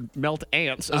children would melt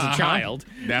ants as a child.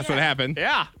 That's what happened.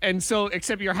 Yeah. And so,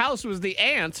 except your house was the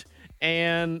ant,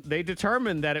 and they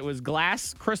determined that it was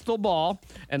glass crystal ball,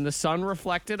 and the sun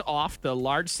reflected off the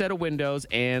large set of windows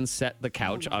and set the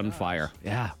couch on fire.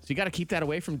 Yeah. So you got to keep that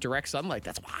away from direct sunlight.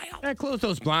 That's wild. Yeah, close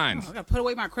those blinds. I got to put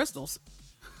away my crystals.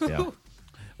 Yeah.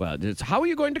 Well, how are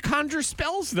you going to conjure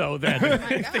spells, though, then?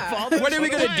 If they fall this What are we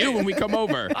way? going to do when we come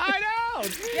over? I know.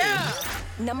 Yeah.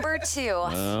 Number 2.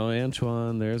 Oh,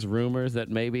 Antoine, there's rumors that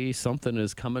maybe something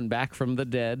is coming back from the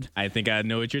dead. I think I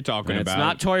know what you're talking And about. it's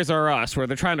not Toys R Us, where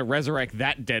they're trying to resurrect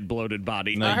that dead, bloated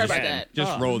body. No, I heard just, about that.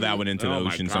 Just roll that one into the Oh,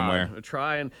 my ocean God. somewhere.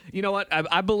 Try and you know what?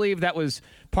 I believe that was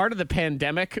part of the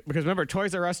pandemic because remember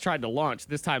Toys R Us tried to launch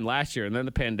this time last year, and then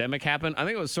the pandemic happened. I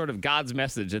think it was sort of God's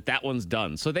message that one's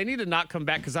done. So they need to not come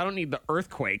back because I don't need the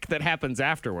earthquake that happens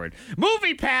afterward.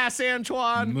 Movie pass,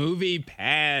 Antoine. Movie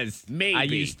pass. Maybe.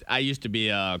 I used to be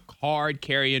a card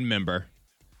carrying member.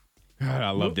 God,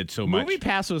 I loved it so much. Movie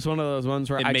Pass was one of those ones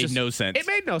where It I made just, no sense. It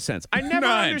made no sense. I never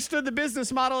None. understood the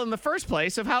business model in the first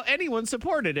place of how anyone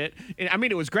supported it. I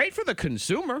mean, it was great for the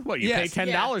consumer. What, you Yes. pay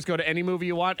 $10, go to any movie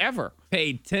you want ever.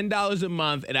 Paid $10 a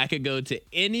month, and I could go to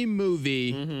any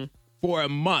movie for a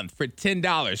month for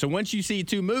 $10. So once you see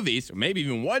 2 movies, or maybe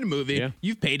even 1 movie, Yeah.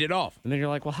 you've paid it off. And then you're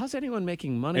like, well, how's anyone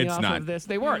making money It's off not. of this?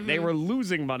 They weren't. They were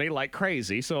losing money like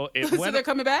crazy. So it So went. they're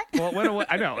coming back? Well, it went away.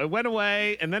 I know. It went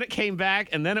away, and then it came back,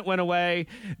 and then it went away.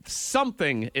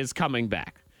 Something is coming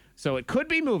back. So it could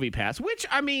be MoviePass, which,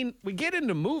 I mean, we get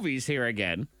into movies here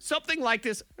again. Something like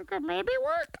this could maybe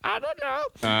work. I don't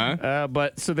know.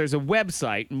 But so there's a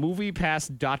website,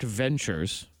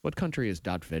 MoviePass.ventures. What country is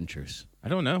 .ventures? I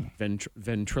don't know.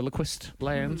 Ventriloquist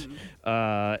land.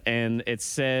 And it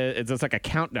says it's like a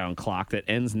countdown clock that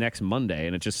ends next Monday,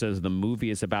 and it just says the movie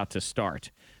is about to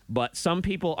start. But some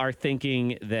people are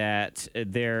thinking that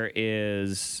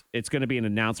it's going to be an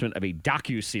announcement of a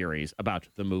docuseries about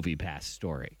the MoviePass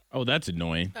story. Oh, that's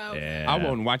annoying. Okay. I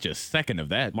won't watch a second of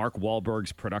that. Mark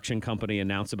Wahlberg's production company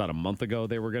announced about a month ago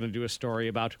they were going to do a story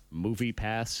about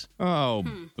MoviePass. Oh,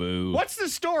 boo. What's the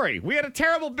story? We had a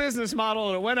terrible business model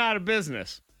and it went out of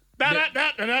business.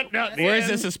 Where's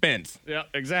the suspense? Yeah,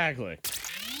 exactly.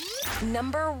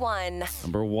 Number 1.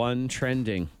 Number 1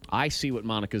 trending. I see what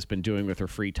Monica's been doing with her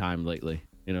free time lately.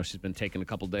 You know, she's been taking a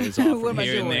couple days off What am I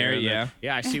Here and doing? there, yeah.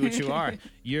 Yeah, I see what you are.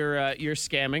 You're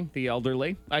scamming the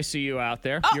elderly. I see you out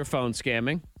there. You're phone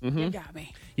scamming. You got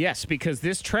me. Yes, because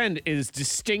this trend is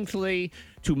distinctly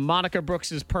to Monica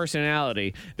Brooks's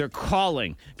personality. They're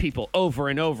calling people over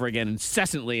and over again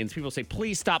incessantly, and people say,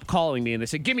 please stop calling me. And they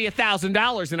say, give me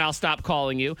 $1,000 and I'll stop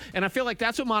calling you. And I feel like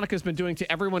that's what Monica's been doing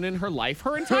to everyone in her life,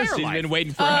 her entire She's life. been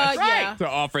waiting for us yeah. to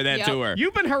offer that to her.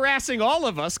 You've been harassing all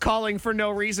of us, calling for no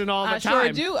reason all the I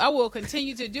time. sure do. I will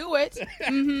continue to do it.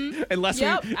 Unless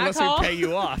Yep, we I call. pay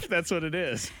you off. That's what it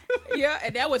is. Yeah,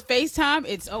 and that with FaceTime,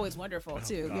 it's always wonderful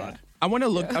too. Yeah. I'm gonna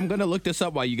look this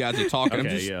up while you guys are talking.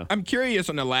 Okay, I'm curious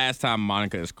on the last time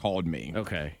Monica has called me.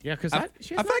 Okay. Yeah, because I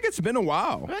feel like it's been a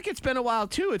while. I feel like it's been a while,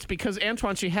 too. It's because,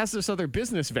 Antoine, she has this other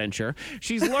business venture.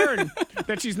 She's learned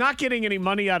that she's not getting any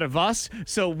money out of us,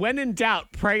 so when in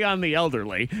doubt, prey on the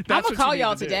elderly. I'm That's gonna call what you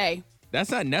y'all need to do. today.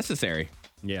 That's not necessary.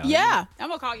 Yeah. Yeah, I'm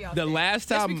gonna call y'all. The today. last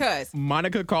Just time because.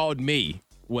 Monica called me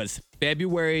was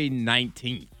February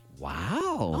 19th.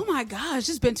 Wow. Oh my gosh,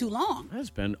 it's been too long. That's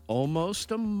been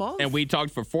almost a month. And we talked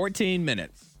for 14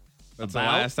 minutes. That's the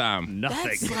About last time. nothing.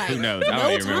 That's like Who knows? I no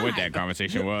don't even remember what time. that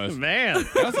conversation was. Man.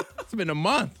 It's been a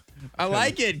month. I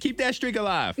like it. Keep that streak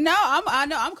alive. No,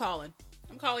 I'm calling.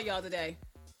 I'm calling y'all today.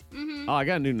 Oh, I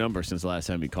got a new number since the last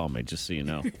time you called me, just so you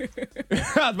know.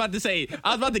 I was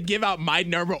about to give out my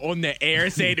number on the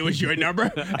air, saying it was your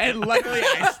number. And luckily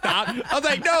I stopped. I was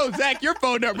like, no, Zach, your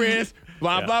phone number is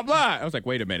blah, blah, blah. I was like,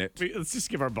 wait a minute. Let's just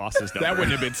give our bosses number. That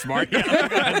wouldn't have been smart.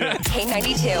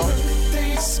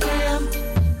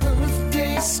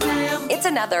 K92. It's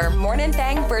another Morning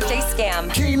Thang birthday scam.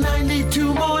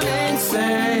 K92 Morning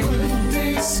Thang.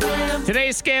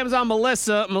 Today's scam's on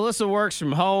Melissa. Melissa works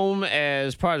from home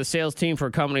as part of the sales team for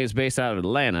a company that's based out of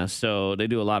Atlanta. So they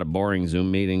do a lot of boring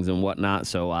Zoom meetings and whatnot.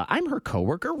 So I'm her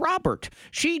coworker, Robert.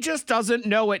 She just doesn't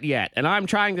know it yet. And I'm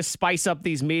trying to spice up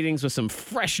these meetings with some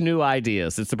fresh new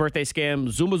ideas. It's the birthday scam,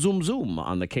 Zoom, Zoom, Zoom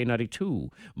on the K92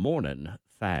 Morning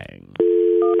Thang.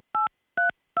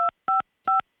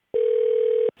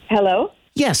 Hello,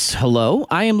 Yes, hello.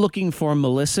 I am looking for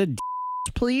Melissa,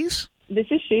 please. this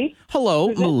is she. Hello,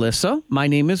 Melissa. My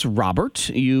name is Robert.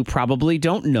 You probably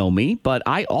don't know me, but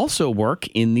I also work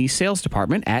in the sales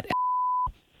department at...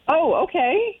 Oh,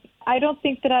 okay. I don't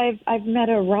think that I've met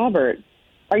a Robert.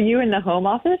 Are you in the home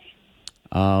office?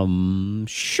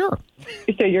 Sure.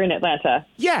 So you're in Atlanta.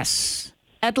 Yes,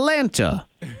 Atlanta.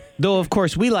 Though, of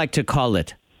course, we like to call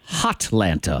it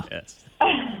Hotlanta. Yes.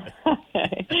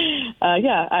 Okay.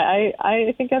 Yeah,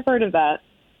 I think I've heard of that.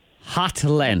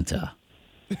 Hotlanta.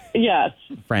 Yes.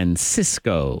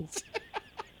 Francisco.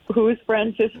 Who's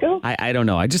Francisco? I don't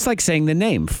know. I just like saying the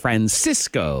name,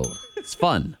 Francisco. It's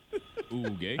fun. Ooh,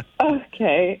 gay.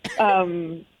 Okay.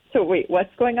 So wait,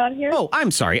 what's going on here? Oh,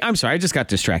 I'm sorry. I just got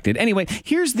distracted. Anyway,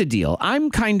 here's the deal. I'm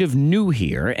kind of new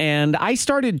here, and I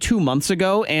started 2 months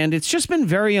ago, and it's just been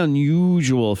very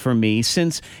unusual for me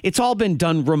since it's all been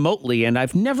done remotely, and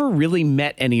I've never really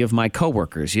met any of my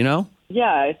coworkers, you know?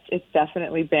 Yeah, it's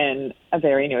definitely been a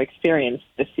very new experience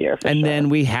this year. For And sure. then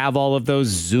we have all of those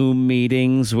Zoom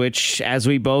meetings, which, as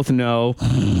we both know,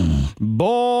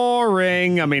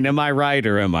 boring. I mean, am I right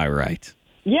or am I right?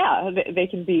 Yeah, they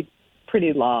can be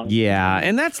pretty long. Yeah,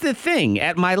 and that's the thing.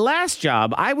 At my last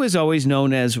job, I was always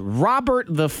known as Robert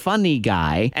the funny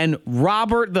guy and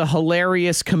Robert the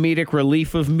hilarious comedic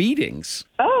relief of meetings.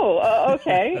 Oh,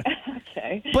 okay.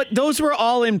 Okay. But those were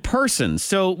all in person.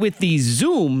 So with these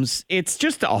Zooms, it's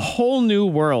just a whole new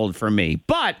world for me.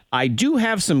 But I do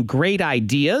have some great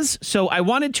ideas. So I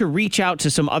wanted to reach out to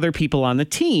some other people on the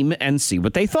team and see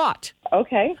what they thought.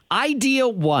 Okay. Idea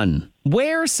 1.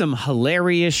 Wear some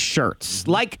hilarious shirts,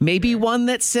 like maybe one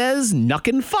that says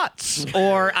Knuckin' Futz.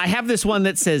 Or I have this one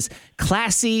that says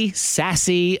classy,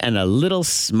 sassy, and a little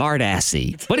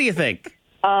smartassy. What do you think?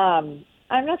 I'm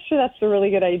not sure that's a really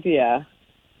good idea.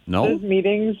 No? Those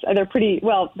meetings, they're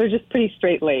they're just pretty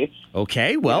straight-laced.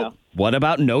 Okay, well, what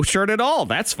about no shirt at all?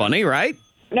 That's funny, right?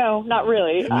 No, not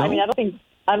really. No? I mean, I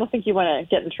don't think you want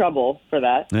to get in trouble for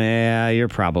that. Yeah, you're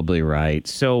probably right.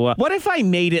 So what if I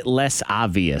made it less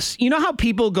obvious? You know how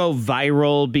people go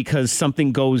viral because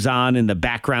something goes on in the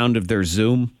background of their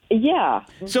Zoom? Yeah.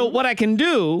 So what I can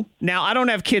do, now I don't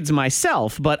have kids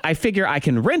myself, but I figure I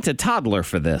can rent a toddler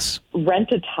for this. Rent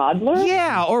a toddler?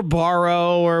 Yeah, or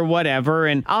borrow or whatever,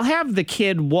 and I'll have the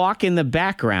kid walk in the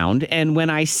background, and when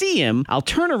I see him, I'll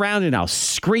turn around and I'll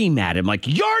scream at him like,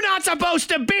 "You're not supposed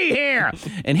to be here!"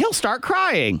 And he'll start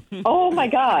crying. Oh, my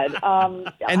God.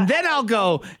 And then I'll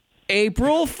go,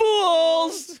 "April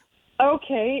Fools!"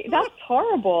 Okay, that's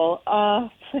horrible.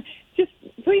 Just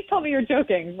please tell me you're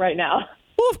joking right now.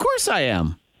 Well, of course I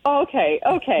am. Okay.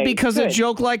 Because good. a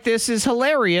joke like this is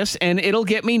hilarious, and it'll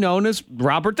get me known as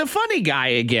Robert the Funny Guy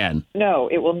again. No,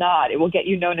 it will not. It will get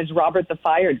you known as Robert the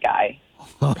Fired Guy.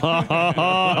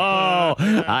 Oh,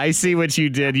 I see what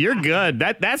you did. You're good.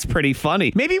 That's pretty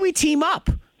funny. Maybe we team up.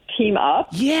 Team up?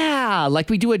 Yeah, like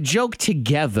we do a joke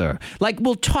together. Like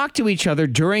we'll talk to each other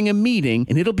during a meeting,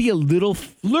 and it'll be a little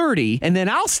flirty, and then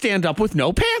I'll stand up with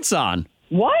no pants on.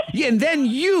 What? Yeah, and then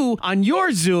you, on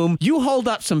your Zoom, you hold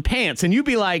up some pants, and you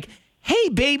be like, "Hey,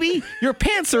 baby, your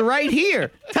pants are right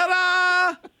here."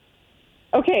 Ta-da!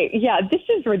 Okay, yeah, this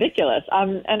is ridiculous.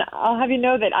 And I'll have you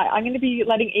know that I'm going to be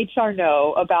letting HR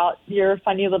know about your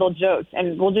funny little jokes,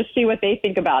 and we'll just see what they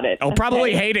think about it. I'll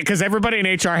probably Okay? hate it because everybody in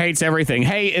HR hates everything.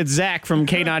 Hey, it's Zach from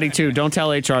K92. Don't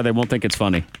tell HR. They won't think it's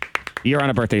funny. You're on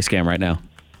a birthday scam right now.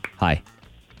 Hi.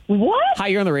 What? Hi,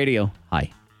 you're on the radio.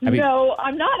 Hi. No,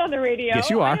 I'm not on the radio. Yes,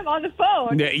 you are. I am on the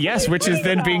phone. Yes, which is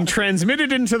then being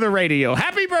transmitted into the radio.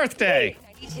 Happy birthday.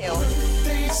 92.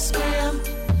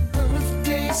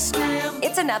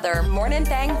 It's another Morning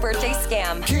Thang birthday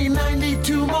scam.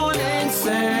 K92 Morning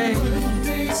Thang.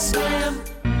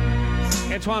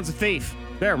 Antoine's a thief.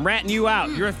 There, I'm ratting you out.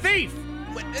 You're a thief.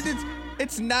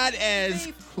 It's not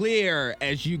as clear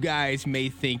as you guys may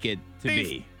think it to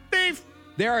be. Thief.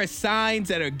 There are signs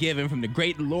that are given from the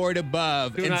great Lord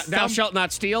above. Thou shalt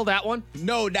not steal, that one?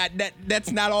 No,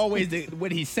 that's not always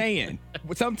what he's saying.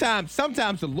 Sometimes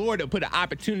the Lord will put an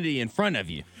opportunity in front of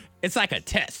you. It's like a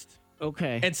test.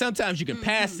 Okay. And sometimes you can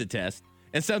pass the test,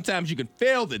 and sometimes you can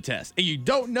fail the test. And you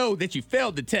don't know that you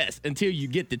failed the test until you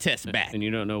get the test back. And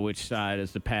you don't know which side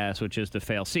is the pass, which is the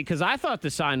fail. See, because I thought the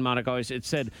sign, Monica, always it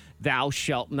said, "Thou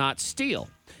shalt not steal."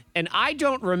 And I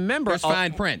don't remember. There's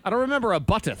fine print. I don't remember a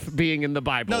butteth being in the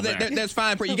Bible. No, there's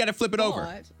fine print. You got to flip it over.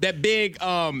 What? That big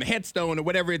headstone or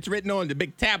whatever it's written on, the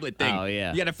big tablet thing. Oh,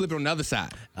 yeah. You got to flip it on the other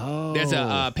side. Oh. There's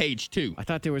a page 2. I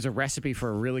thought there was a recipe for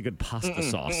a really good pasta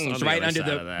sauce. on It's the right other under side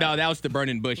of that. No, that was the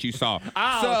burning bush you saw.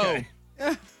 Oh,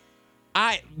 so,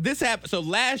 this happened. So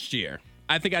last year,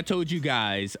 I think I told you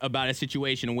guys about a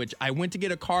situation in which I went to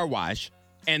get a car wash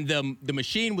and the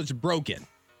machine was broken.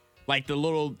 Like the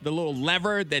little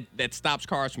lever that stops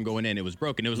cars from going in, it was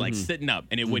broken. It was like sitting up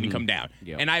and it wouldn't come down.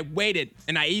 Yep. And I waited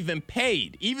and I even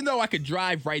paid, even though I could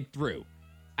drive right through.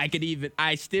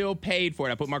 I still paid for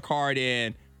it. I put my card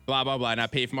in, blah, blah, blah, and I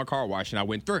paid for my car wash and I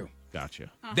went through. Gotcha.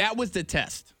 That was the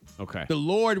test. Okay. The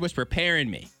Lord was preparing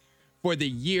me for the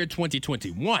year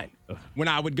 2021 when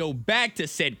I would go back to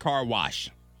said car wash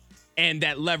and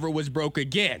that lever was broke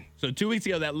again. So 2 weeks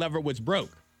ago, that lever was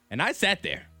broke. And I sat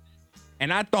there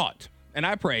and I thought and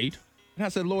I prayed and I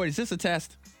said, "Lord, is this a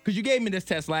test? Because you gave me this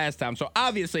test last time. So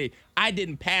obviously I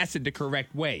didn't pass it the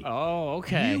correct way. Oh,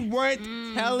 okay. You weren't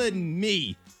telling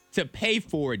me to pay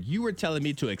for it. You were telling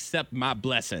me to accept my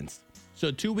blessings." So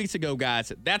 2 weeks ago,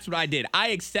 guys, that's what I did. I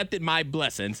accepted my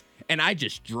blessings, and I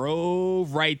just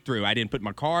drove right through. I didn't put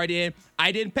my card in.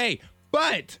 I didn't pay.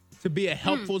 But to be a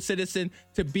helpful citizen,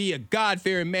 to be a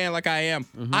God-fearing man like I am,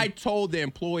 I told the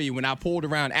employee when I pulled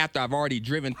around after I've already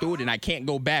driven through it and I can't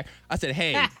go back, I said,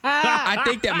 "Hey, I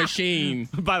think that machine,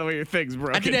 By the way, your thing's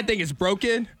broken. I think that thing is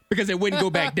broken because it wouldn't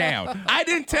go back down." I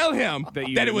didn't tell him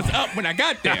that it was up when I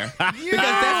got there because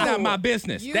that's not my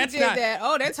business. You That's did not that.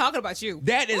 Oh, they're talking about you.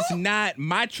 That is not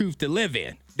my truth to live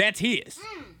in. That's his.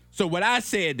 So what I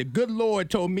said, the good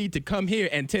Lord told me to come here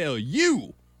and tell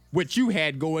you what you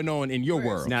had going on in your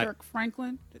world. Now- Kirk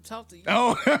Franklin to talk to you.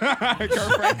 Oh,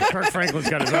 Kirk Franklin's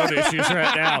got his own issues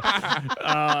right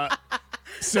now.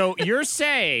 So you're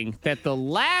saying that the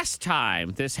last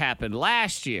time this happened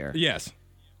last year, yes.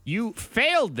 You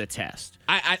failed the test.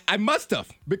 I must have,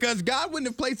 because God wouldn't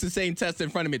have placed the same test in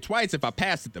front of me twice if I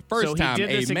passed it the first time. So he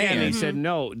did this Amen. again. He said,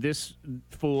 no, this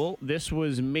fool, this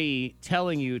was me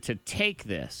telling you to take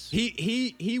this.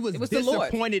 He was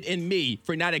disappointed in me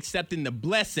for not accepting the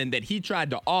blessing that he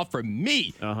tried to offer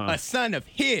me, a son of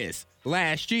his,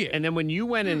 last year. And then when you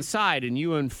went inside and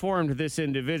you informed this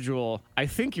individual, I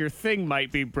think your thing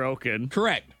might be broken.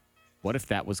 Correct. What if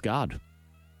that was God?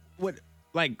 What,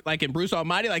 like in Bruce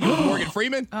Almighty, like Morgan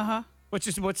Freeman? What's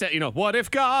that? What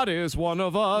if God is one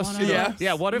of us?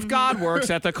 Yeah. What if God works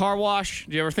at the car wash?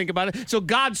 Do you ever think about it? So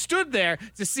God stood there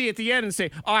to see at the end and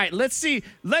say, all right, let's see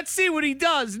what he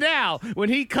does now when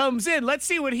he comes in. Let's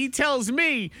see what he tells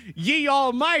me, ye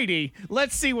almighty.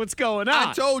 Let's see what's going on.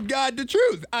 I told God the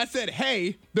truth. I said,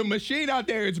 hey, the machine out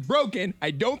there is broken.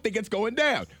 I don't think it's going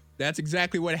down. That's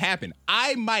exactly what happened.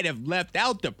 I might have left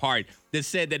out the part that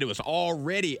said that it was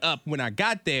already up when I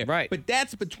got there. Right. But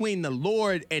that's between the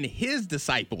Lord and his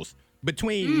disciples.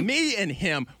 Between me and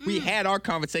him, we had our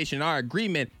conversation, our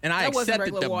agreement, and I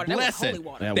accepted the blessing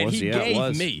that he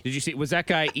gave me. Did you see, was that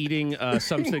guy eating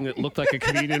something that looked like a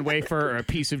communion wafer or a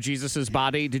piece of Jesus's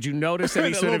body? Did you notice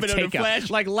any sort of takeout?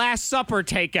 Like Last Supper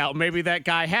takeout, maybe that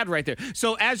guy had right there.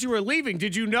 So as you were leaving,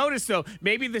 did you notice, though,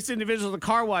 maybe this individual at the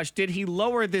car wash, did he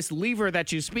lower this lever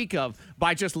that you speak of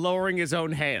by just lowering his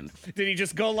own hand? Did he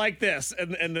just go like this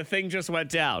and the thing just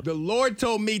went down? The Lord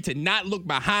told me to not look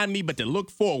behind me, but to look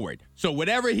forward. So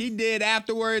whatever he did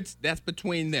afterwards, that's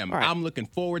between them. Right. I'm looking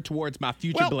forward towards my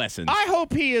future blessings. I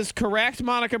hope he is correct,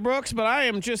 Monica Brooks, but I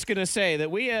am just going to say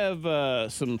that we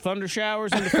have some thunder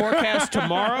showers in the forecast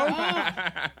tomorrow.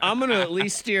 I'm going to at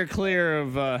least steer clear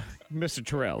of Mr.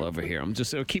 Terrell over here. I'm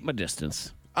just going to keep my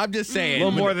distance. I'm just saying. A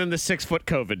little more than the 6-foot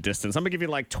COVID distance. I'm going to give you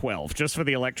like 12 just for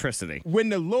the electricity. When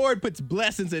the Lord puts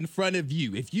blessings in front of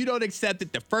you, if you don't accept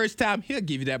it the first time, he'll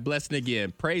give you that blessing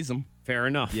again. Praise him. Fair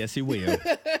enough. Yes, he will.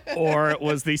 Or it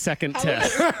was the second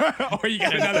test. Or you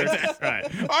got another test. Right.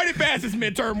 Already passed his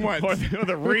midterm once. Or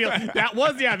the real. That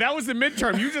was the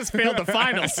midterm. You just failed the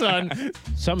final, son.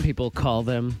 Some people call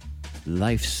them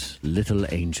life's little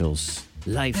angels,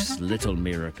 life's little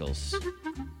miracles.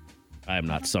 I am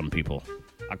not some people.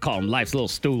 I call them life's little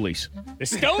stoolies. They're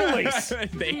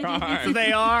stoolies. They are. So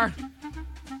they are.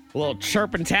 Little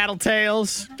chirping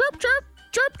tattletales. Chirp, chirp,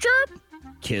 chirp, chirp.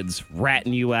 Kids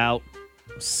ratting you out.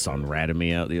 Son ratted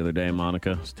me out the other day,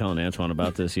 Monica. I was telling Antoine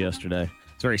about this yesterday.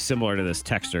 It's very similar to this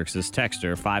texter, because this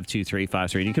texter,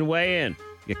 52353, and you can weigh in.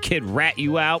 Your kid rat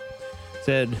you out.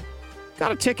 Said,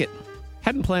 got a ticket.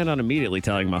 Hadn't planned on immediately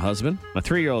telling my husband. My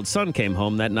 3-year-old son came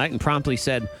home that night and promptly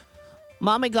said,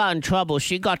 Mommy got in trouble.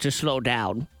 She got to slow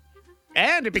down.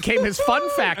 And it became his fun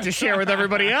fact to share with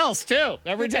everybody else, too.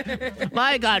 Every time.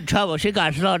 Mommy got in trouble. She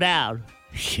got to slow down.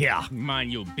 Yeah.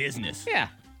 Mind your business. Yeah.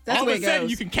 That's all the way of a it sudden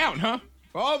goes. you can count, huh?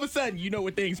 All of a sudden you know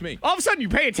what things mean. All of a sudden you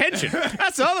pay attention.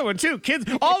 That's the other one, too. Kids,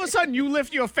 all of a sudden you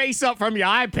lift your face up from your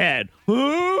iPad.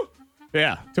 Huh?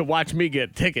 Yeah, to watch me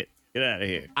get a ticket. Get out of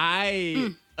here.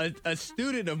 A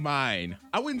student of mine,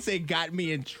 I wouldn't say got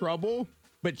me in trouble,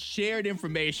 but shared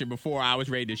information before I was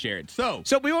ready to share it. So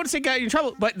we won't say got you in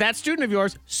trouble, but that student of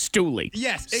yours, Stoolie.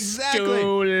 Yes, exactly.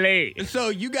 Stoolie. So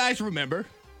you guys remember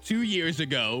 2 years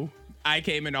ago, I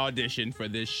came and auditioned for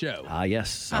this show.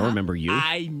 Yes, I remember you.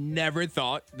 I never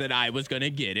thought that I was going to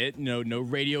get it. No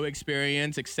radio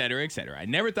experience, et cetera, et cetera. I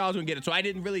never thought I was going to get it. So I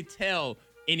didn't really tell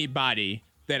anybody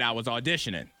that I was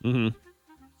auditioning. Mm-hmm.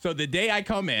 So the day I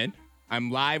come in, I'm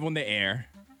live on the air.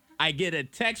 I get a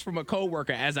text from a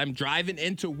coworker as I'm driving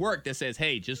into work that says,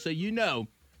 hey, just so you know,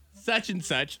 such and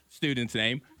such, student's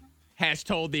name, has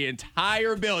told the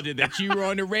entire building that you were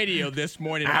on the radio this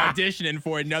morning auditioning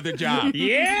for another job.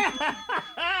 Yeah.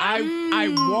 I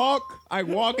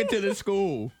walk into the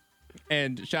school,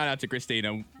 and shout out to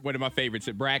Christina, one of my favorites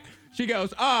at BRAC. She goes,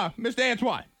 Mr.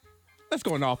 Antoine, let's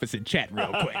go in the office and chat real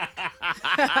quick.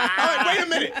 I'm like, wait a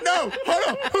minute. No,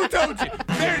 hold on. Who told you?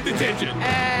 They're in detention.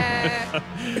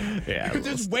 Yeah.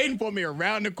 Just waiting for me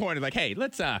around the corner. Like, hey,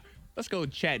 let's go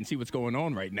chat and see what's going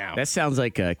on right now. That sounds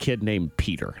like a kid named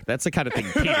Peter. That's the kind of thing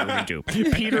Peter would do.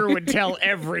 Peter would tell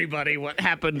everybody what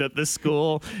happened at the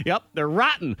school. Yep, they're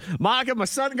rotten. Monica, my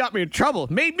son got me in trouble.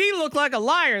 Made me look like a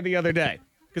liar the other day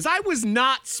because I was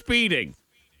not speeding,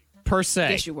 per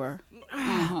se. Yes, you were.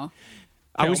 Uh-huh.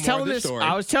 I was telling this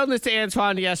to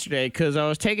Antoine yesterday because I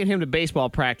was taking him to baseball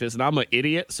practice, and I'm an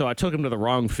idiot, so I took him to the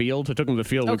wrong field. I took him to the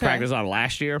field we practiced on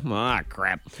last year.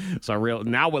 Crap. So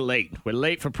now we're late. We're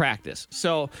late for practice.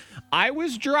 So I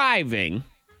was driving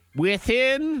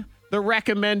within the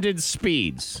recommended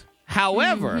speeds.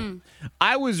 However,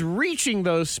 I was reaching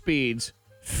those speeds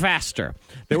faster.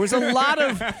 There was a lot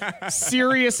of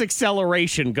serious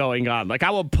acceleration going on. Like,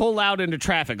 I would pull out into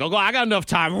traffic. I'll go, I got enough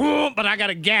time, but I got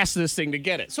to gas this thing to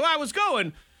get it. So I was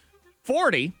going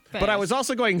 40, but I was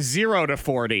also going 0 to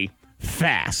 40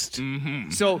 fast.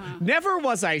 Mm-hmm. So never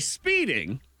was I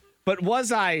speeding, but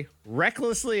was I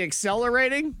recklessly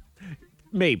accelerating?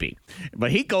 Maybe.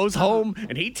 But he goes home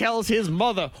and he tells his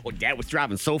mother, oh, Dad was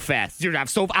driving so fast. I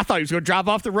thought he was going to drive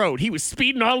off the road. He was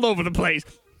speeding all over the place.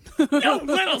 You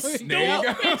little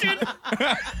stupid pigeon.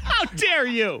 How dare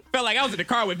you? Felt like I was in the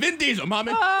car with Vin Diesel,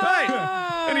 Mama.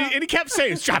 Right. And he kept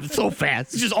saying, he's driving so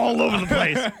fast. It's just all over the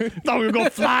place. Thought we were going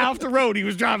to fly off the road. He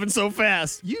was driving so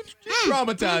fast. You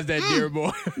traumatized that dear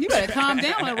boy. You better calm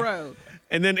down on the road.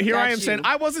 And then here I am saying,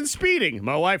 I wasn't speeding.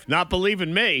 My wife not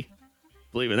believing me.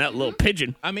 Believing that little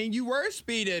pigeon. I mean, you were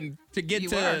speeding to get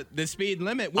to the speed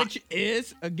limit, which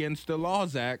is against the law,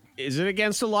 Zach. Is it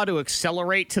against the law to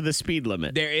accelerate to the speed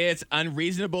limit? There is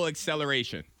unreasonable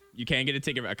acceleration. You can't get a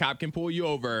ticket. A cop can pull you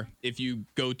over if you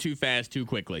go too fast, too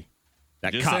quickly.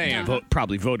 That cop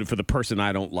probably voted for the person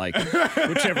I don't like.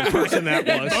 Whichever person that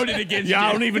was. Voted against you.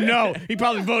 I don't even know. He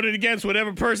probably voted against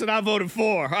whatever person I voted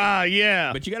for.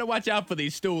 Yeah. But you got to watch out for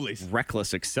these stoolies.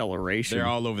 Reckless acceleration. They're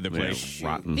all over the place.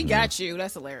 Rotten. He got you.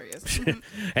 That's hilarious.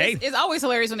 Hey. It's always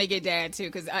hilarious when they get dad, too,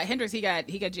 because Hendrix, he got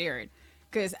Jared.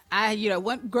 Because I,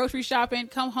 went grocery shopping,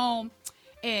 come home,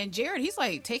 and Jared, he's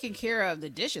like taking care of the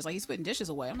dishes. Like, he's putting dishes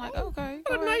away. I'm like, okay.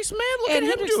 What a nice man. Look at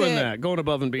him doing that. Going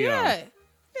above and beyond. Yeah.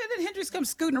 Yeah, then Hendrix comes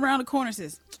scooting around the corner and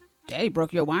says, Daddy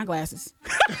broke your wine glasses.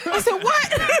 I said,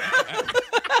 what?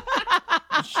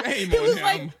 Shame he on was him.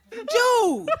 like,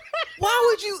 dude, why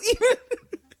would you even?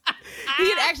 He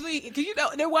had actually, because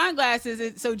they're wine glasses.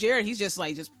 And so Jared, he's just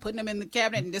putting them in the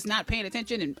cabinet and just not paying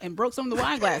attention and broke some of the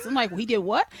wine glasses. I'm like, well, he did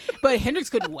what? But Hendrix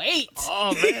couldn't wait.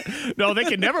 Oh, man. No, they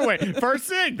can never wait. First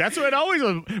thing. That's what it always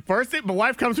was. First thing, my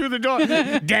wife comes through the door.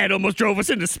 Dad almost drove us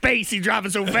into space. He's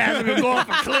driving so fast, we're going to go off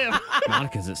a cliff.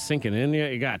 Monica, is it sinking in you?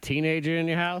 You got a teenager in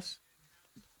your house?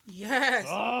 Yes.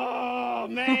 Oh,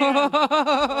 man.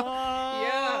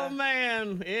 Yeah.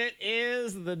 Man. It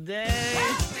is the day.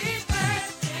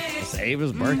 It's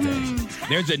Ava's birthday.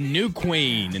 There's a new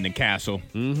queen in the castle.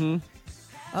 Mm-hmm.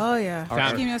 Oh,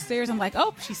 yeah. She came upstairs. I'm like,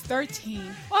 oh, she's 13.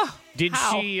 Oh,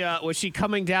 was she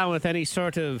coming down with any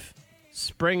sort of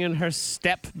spring in her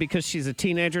step because she's a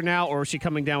teenager now? Or was she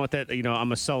coming down with that,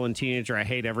 I'm a sullen teenager, I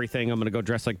hate everything, I'm going to go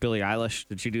dress like Billie Eilish?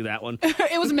 Did she do that one?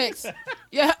 It was a mix.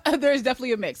 Yeah, there's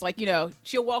definitely a mix. Like,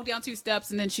 she'll walk down 2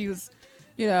 steps and then she was,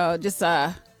 just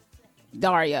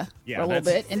Daria for a little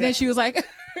bit. And then she was like...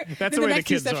 That's the way the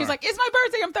kids are. She's like, it's my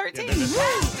birthday, I'm 13.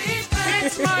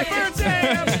 It's my birthday,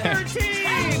 I'm 13.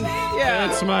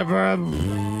 Yeah. It's my birthday.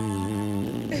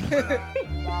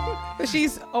 But she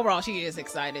is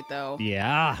excited, though.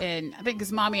 Yeah. And I think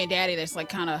it's mommy and daddy that's like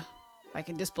kind of like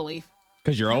in disbelief.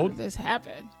 Because you're How old? did this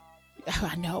happened?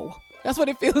 I know. That's what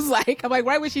it feels like. I'm like,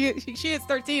 right when she hits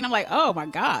 13, I'm like, oh my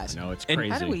gosh. No, it's crazy.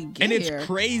 How did we get And here? it's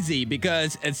crazy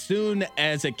because as soon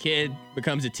as a kid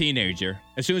becomes a teenager,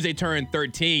 as soon as they turn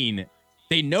 13,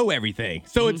 they know everything.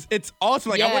 So it's awesome.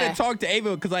 Like, I want to talk to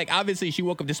Ava because, like, obviously she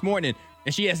woke up this morning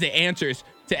and she has the answers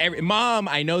to every. Mom,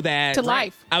 I know that. To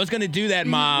life. I was going to do that,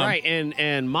 Mom. Right,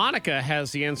 and Monica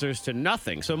has the answers to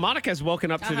nothing. So Monica's woken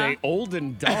up today old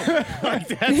and dumb.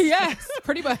 Yes,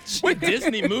 pretty much. What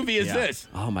Disney movie is this?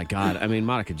 Oh, my God. I mean,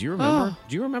 Monica, do you remember?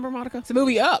 Do you remember, Monica? It's a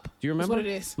movie Up. Do you remember? That's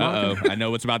what it is. Uh-oh. I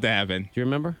know what's about to happen. Do you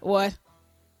remember? What?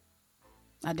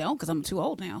 I don't, because I'm too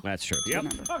old now. That's true. Yep.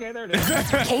 Remember. Okay, there it is.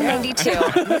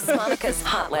 K92, Miss Monica's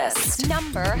Hot List.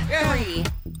 Number 3.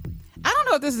 I don't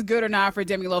know if this is good or not for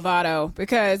Demi Lovato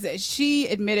because she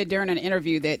admitted during an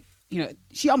interview that,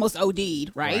 she almost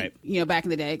OD'd, right? Back in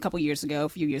the day, a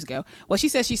few years ago. Well, she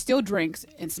says she still drinks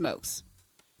and smokes.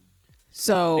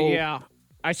 So. Yeah.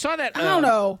 I saw that. I don't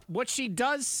know. What she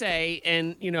does say,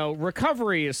 and,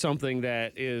 recovery is something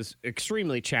that is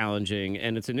extremely challenging,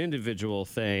 and it's an individual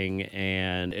thing,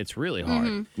 and it's really hard.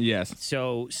 Mm-hmm. Yes.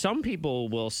 So some people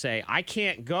will say, I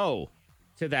can't go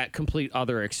to that complete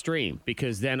other extreme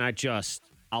because then I'll just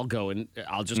go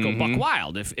buck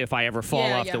wild if I ever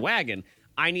fall off the wagon.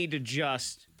 I need to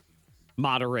just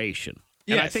moderation.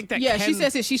 Yes. And I think that she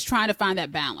says that she's trying to find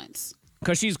that balance.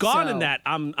 Because she's gone in that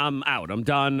I'm out, I'm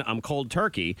done, I'm cold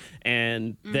turkey,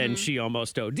 and then she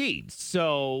almost OD'd.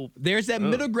 So there's that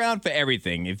middle ground for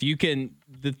everything. If you can,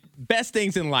 the best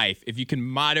things in life, if you can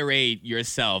moderate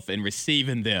yourself and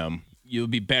receiving them, you'll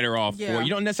be better off for. You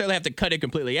don't necessarily have to cut it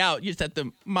completely out. You just have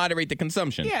to moderate the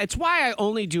consumption. Yeah, it's why I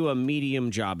only do a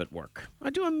medium job at work. I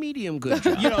do a medium good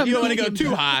job. You don't want to go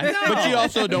too high, but you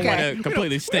also don't want to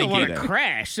completely stink either. either. I don't want to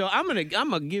crash, so I'm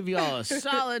gonna give y'all a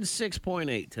solid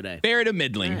 6.8 today. Fair to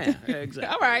middling. Yeah, exactly.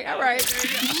 All right.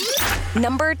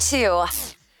 Number 2.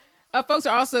 Folks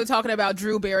are also talking about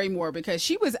Drew Barrymore because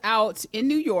she was out in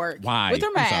New York Why? with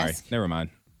her mask. I'm sorry. Never mind.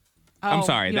 Oh, I'm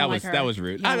sorry. you That don't was like her? that was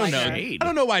rude. You don't I don't like know. her? I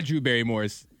don't know why Drew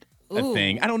Barrymore's a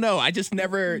thing. I don't know. I just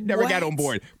never got on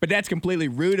board. But that's completely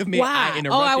rude of me. Why? I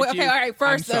interrupted you. Okay, all right.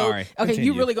 First, I'm sorry. okay, Continue.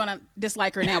 you're really gonna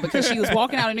dislike her now because she was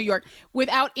walking out in New York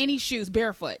without any shoes,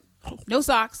 barefoot, no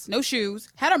socks, no shoes,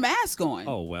 had her mask on.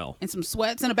 Oh well, and some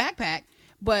sweats and a backpack,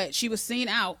 but she was seen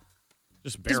out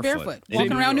just barefoot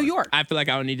walking around New York. I feel like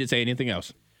I don't need to say anything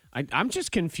else. I'm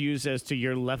just confused as to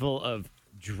your level of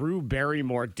Drew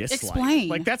Barrymore dislike. Explain.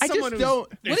 Like that's I just someone who's. don't-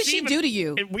 What did she do to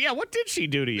you? Yeah, what did she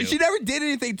do to you? She never did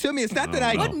anything to me. It's not that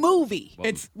I. What movie?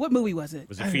 It's What movie was it?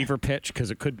 Was it Fever Pitch? Because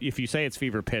it could. If you say it's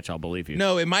Fever Pitch, I'll believe you.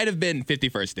 no. It might have been 50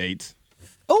 First Dates.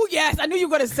 Oh yes, I knew you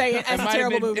were going to say it. That's a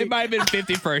terrible movie. It might have been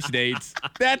 50 First Dates.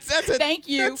 That's a, Thank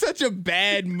you. That's such a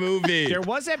bad movie. There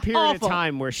was that period Awful. of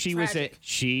time where she Tragic. was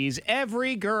she's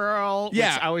every girl.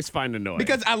 Yeah. Which I always find annoying.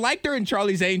 Because I liked her in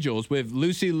Charlie's Angels with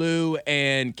Lucy Liu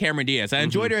and Cameron Diaz. I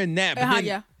enjoyed her in that. But then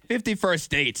yeah. 50 First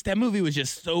Dates. That movie was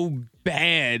just so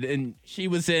bad, and she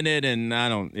was in it, and I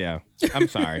don't. Yeah, I'm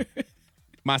sorry.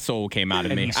 My soul came out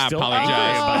of me. he's I still apologize.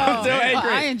 angry I'm still Well,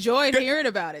 angry. I enjoyed hearing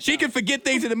about it. She though. can forget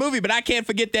things in the movie, but I can't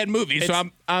forget that movie, so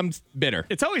I'm bitter.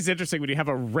 it's always interesting when you have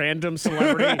a random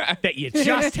celebrity that you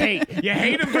just hate. You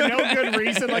hate them for no good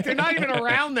reason. Like they're not even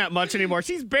around that much anymore.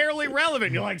 She's barely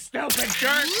relevant. You're like, stupid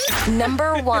jerk.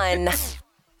 Number 1.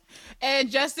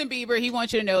 And Justin Bieber, he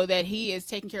wants you to know that he is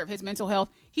taking care of his mental health.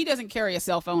 He doesn't carry a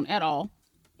cell phone at all,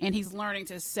 and he's learning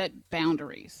to set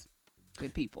boundaries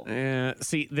with people.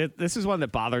 See, this is one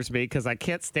that bothers me because I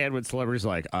can't stand when celebrities are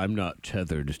like, I'm not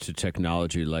tethered to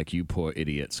technology like you poor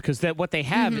idiots. Because what they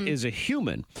have is a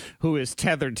human who is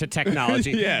tethered to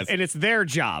technology. Yes. And it's their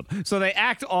job. So they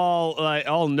act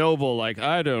all noble, like,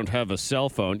 I don't have a cell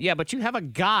phone. Yeah, but you have a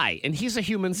guy, and he's a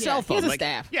human cell phone. he has a Like,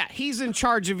 staff. Yeah, he's in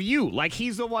charge of you. Like,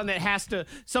 he's the one that has to,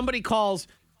 somebody calls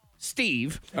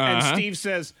Steve, and Steve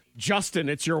says, Justin,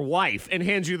 it's your wife, and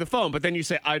hands you the phone. But then you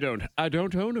say, I don't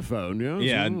own a phone.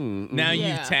 Yeah. Now you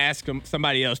Yeah. task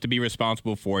somebody else to be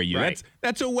responsible for you. Right.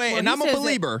 That's a way, Well, and he I'm a says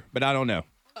believer, but I don't know.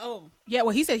 Oh, yeah.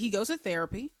 Well, he said he goes to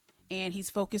therapy, and he's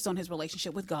focused on his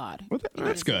relationship with God. Well,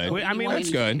 that's good. I mean, that's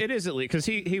good. It is at least because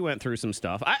he went through some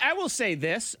stuff. I will say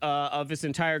this of his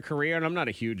entire career, and I'm not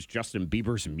a huge Justin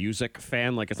Bieber's music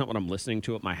fan. Like, it's not what I'm listening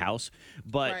to at my house.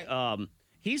 But Right.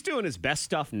 he's doing his best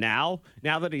stuff now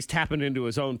that he's tapping into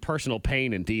his own personal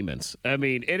pain and demons. I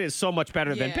mean, it is so much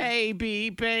better than Yeah. Baby,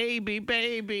 Baby,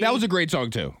 Baby. That was a great song,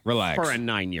 too. Relax. for a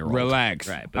 9-year-old. Relax.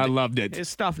 Right, I loved it. His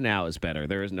stuff now is better.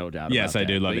 There is no doubt Yes, about I that.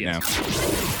 do love But it yes.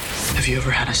 now. Have you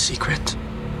ever had a secret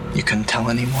you couldn't tell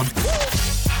anyone?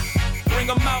 Bring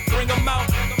 'em out, bring 'em out.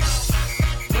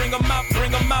 Bring 'em out,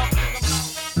 bring 'em out.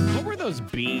 What were those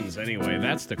beans anyway?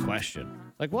 That's the question.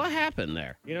 Like, what happened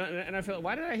there? You know, and I feel,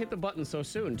 why did I hit the button so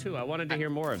soon, too? I wanted to hear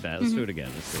more of that. Let's do it again.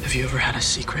 Have you ever had a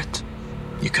secret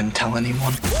you couldn't tell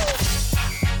anyone?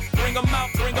 Bring 'em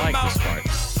out, bring I 'em like out. this part.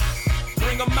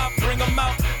 Bring 'em out, bring 'em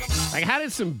out. Like, how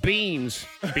did some beans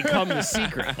become the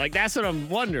secret? Like, that's what I'm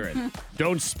wondering.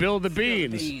 Don't spill the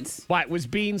beans. beans. What, was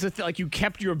beans like you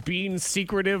kept your beans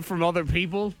secretive from other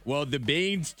people? Well, the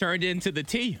beans turned into the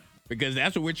tea because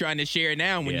that's what we're trying to share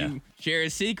now. When Yeah. you share a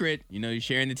secret, you're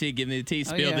sharing the tea, giving the tea,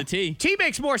 spill yeah. the tea. Tea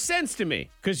makes more sense to me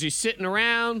because you're sitting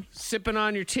around, sipping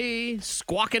on your tea,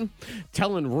 squawking,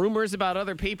 telling rumors about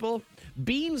other people.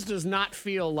 Beans does not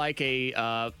feel like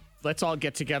a let's all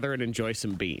get together and enjoy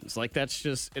some beans. Like, that's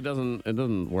just, it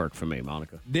doesn't work for me,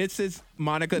 Monica. This is,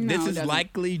 Monica, No, this it is doesn't.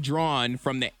 likely drawn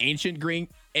from the ancient Greek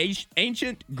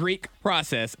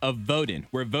process of voting,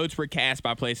 where votes were cast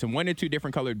by placing one or two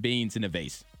different colored beans in a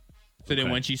vase. So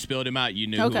then once you spilled them out, you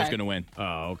knew who was Okay. going to win.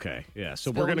 Oh, okay. Yeah, so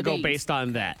Spill we're going to the go beans. based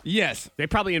on that. Yes. They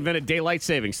probably invented daylight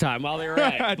savings time while they were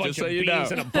at it. A bunch Just so of you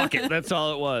beans know. in a bucket. That's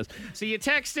all it was. So you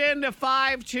text in to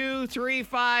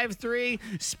 52353.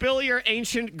 Spill your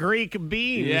ancient Greek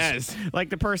beans. Yes. Like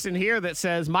the person here that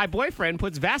says, my boyfriend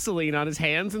puts Vaseline on his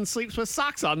hands and sleeps with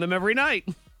socks on them every night.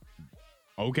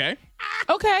 Okay.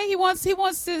 Okay, he wants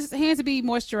his hands to be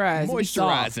moisturized. to be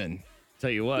soft. Moisturizing. Tell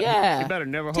you what, Yeah. you better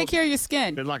never Take care of your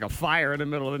skin. There's like a fire in the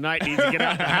middle of the night. Need to get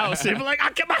out of the house. You'd be like,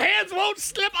 my hands won't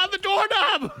slip on the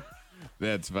doorknob.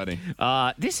 That's funny.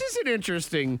 This is an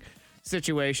interesting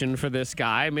situation for this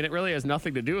guy. I mean, it really has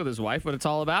nothing to do with his wife, but it's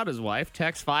all about his wife.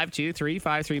 Text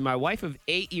 52353. My wife of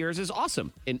 8 years is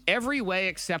awesome in every way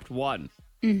except one.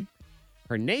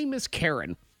 Her name is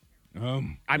Karen.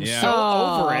 I'm so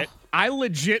over it. I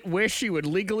legit wish she would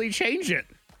legally change it.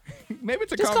 Maybe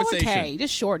it's a Just conversation. go with K.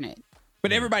 Just shorten it.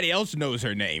 But everybody else knows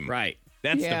her name. Right.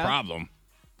 That's Yeah. the problem.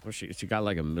 Well, she got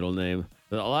like a middle name.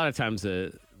 A lot of times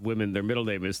women, their middle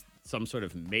name is some sort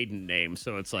of maiden name.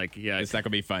 So it's like, It's not going to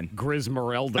be fun.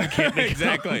 Grismerelda can't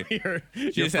Exactly. your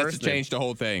She just has to first name. change the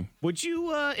whole thing. Would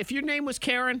you, if your name was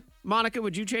Karen, Monica,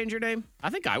 would you change your name? I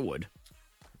think I would.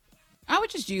 I would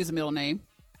just use a middle name.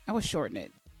 I would shorten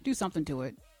it. Do something to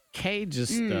it. K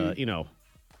just,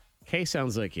 K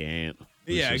sounds like your aunt.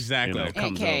 Who's Yeah, just, exactly. Aunt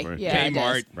comes K. over. Yeah, it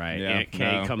Kmart. does. Right. Yeah, Aunt K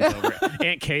no. comes over.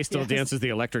 Aunt K still Yes. dances the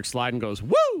electric slide and goes,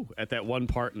 woo, at that one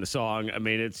part in the song. I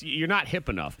mean, you're not hip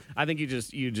enough. I think you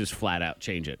just flat out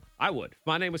change it. I would. If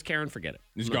my name was Karen, forget it.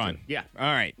 It's I'm not gone. doing it. Yeah.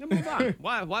 All right. Now move on.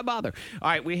 Why bother? All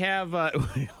right, we have, oh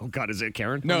God, is it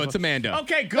Karen? No, it's Amanda.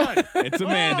 Okay, good. It's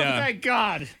Amanda. Oh, thank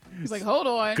God. He's like, hold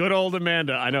on. Good old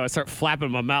Amanda. I know. I start flapping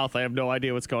my mouth. I have no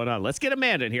idea what's going on. Let's get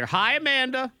Amanda in here. Hi,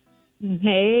 Amanda.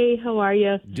 Hey, how are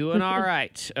you? Doing all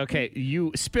right. Okay,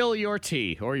 you spill your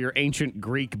tea or your ancient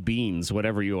Greek beans,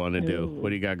 whatever you want to do. What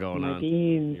do you got going on?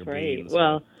 Beans, Your right? beans.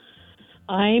 Well,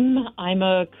 I'm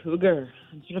a cougar.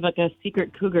 I'm sort of like a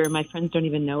secret cougar. My friends don't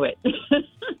even know it.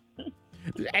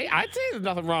 Hey, I'd say there's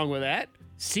nothing wrong with that.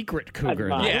 Secret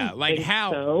cougar. I'd Yeah, like think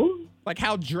how so. like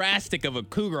how drastic of a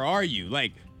cougar are you?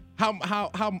 Like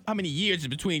how many years is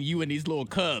between you and these little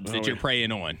cubs that you're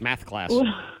preying on? Math class. Well,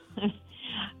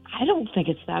 I don't think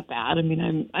it's that bad. I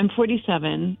mean, I'm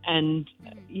 47, and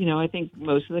I think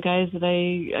most of the guys that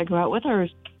I go out with are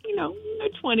in their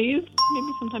 20s,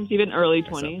 maybe sometimes even early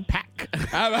 20s. Pack.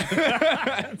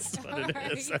 That's what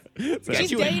it is.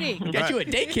 She's dating. Got you a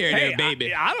daycare there,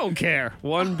 baby. I don't care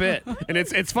one bit. And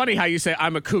it's funny how you say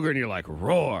I'm a cougar and you're like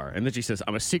roar, and then she says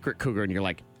I'm a secret cougar and you're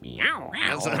like meow.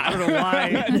 I don't know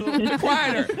why. It's a little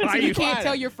quieter. So you can't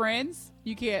tell your friends?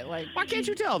 You can't, Why can't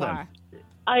you tell them? Why?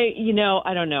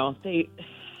 I don't know.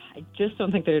 I just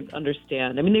don't think they'd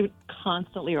understand. I mean, they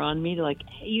constantly are on me to like,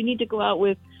 hey, you need to go out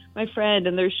with my friend,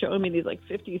 and they're showing me these like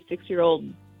 56-year-old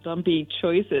dumpy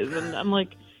choices, and I'm like,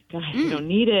 gosh, you don't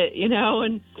need it,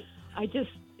 and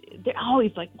they're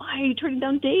always like, why are you turning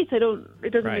down dates? It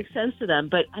doesn't Right. make sense to them,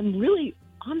 but I'm really,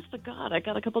 honest to God, I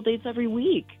got a couple dates every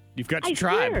week. You've got I your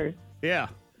tribe. swear. Yeah.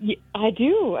 Yeah, I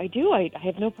do. I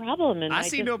have no problem. And I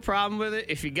see no problem with it.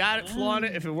 If you got it, flaunt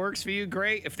it. If it works for you,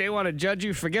 great. If they want to judge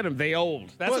you, forget them. They old.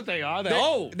 That's what they are. They're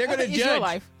old. They're going to It's your judge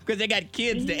life. because they got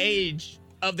kids the age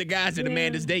of the guys that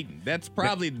Amanda's dating. That's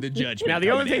probably the judgment. Now,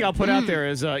 the only coming thing in. I'll put out there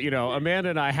is,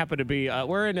 Amanda and I happen to be,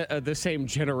 we're in the same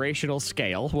generational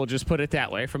scale. We'll just put it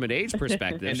that way from an age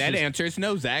perspective. And that answer is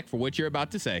no, Zach, for what you're about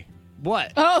to say.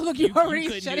 What? Oh, look, you already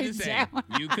couldn't shut do the it same. down.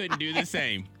 You couldn't do the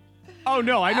same. Oh,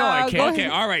 no, I know I go can't. Okay,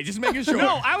 all right, just making sure.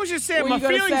 No, I was just saying What my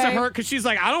were you gonna feelings are say? hurt because she's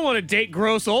like, I don't want to date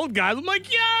gross old guys. I'm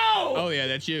like, yo! Oh, yeah,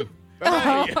 that's you.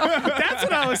 That's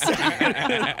what I was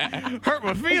saying. Hurt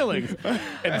my feelings.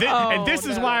 And this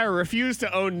is why I refuse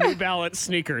to own New Balance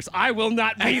sneakers. I will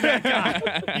not be that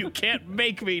guy. You can't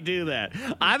make me do that.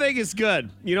 I think it's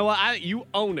good. You know what? You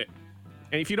own it.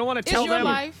 And if you don't want to tell your them,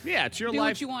 life. yeah, it's your Do what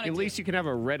life. you wanna At do. least you can have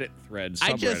a Reddit thread,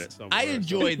 I subreddit somewhere. I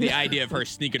enjoy the idea of her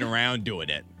sneaking around doing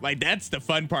it. Like, that's the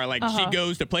fun part. Like, she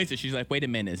goes to places. She's like, wait a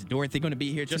minute, is Dorothy going to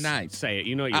be here Just tonight? say it.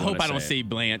 You know you I wanna hope I don't say see it.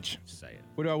 Blanche. Say it.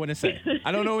 What do I want to say?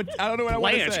 I don't know what I want to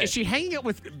Blanche, say. is she hanging out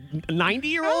with I don't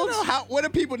 90-year-olds? know what are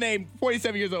people named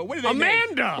 47 years old? What are they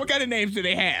Amanda! named? What kind of names do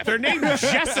they have? They're named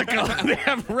Jessica. They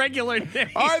have regular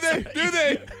names. Are they? Do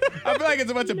they? I feel like it's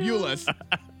a bunch of Beulahs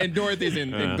and Dorothy's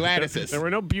and Gladyses. There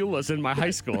were no Beulahs in my high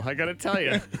school. I got to tell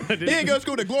you. He didn't go to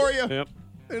school to Gloria. Yep.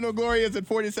 There no Gloria's at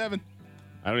 47.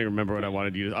 I don't even remember what I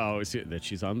wanted you to. Oh, it's that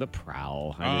she's on the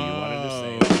prowl. I knew you wanted to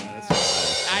say that. That's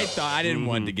fine. I thought I didn't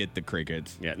want to get the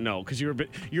crickets. Yeah, no, because you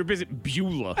were busy.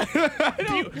 Beulah.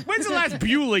 When's the last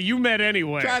Beulah you met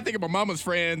anywhere? Trying to think of my mama's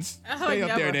friends. They up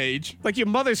there in never. age. Like your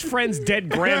mother's friends' dead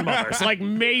grandmothers. Like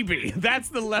maybe that's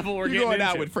the level we're You getting going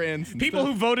out into. with friends and People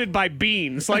stuff. who voted by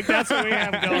beans. Like that's what we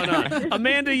have going on.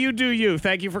 Amanda, you do you.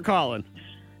 Thank you for calling.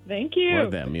 Thank you. Or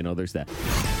them. There's that.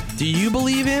 Do you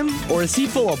believe him, or is he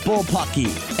full of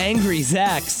bullpucky? Angry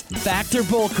Zach's Factor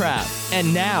Bullcrap.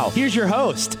 And now, here's your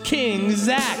host, King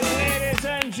Zach. Ladies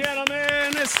and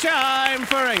gentlemen, it's time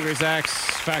for Angry Zach's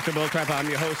Factor Bullcrap. I'm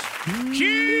your host,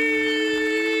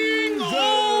 King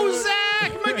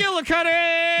Zach McGillicuddy.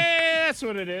 That's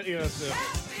what it is.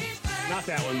 Not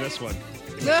that one, this one.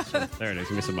 There it is.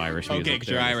 Give me some Irish music. Okay, because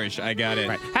you're There it is. Irish. I got it.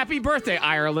 Right. Happy birthday,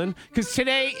 Ireland, because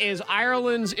today is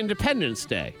Ireland's Independence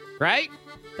Day, right?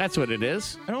 That's what it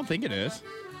is. I don't think it is.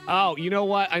 Oh, you know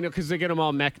what? I know because they get them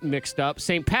all mixed up.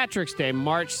 St. Patrick's Day,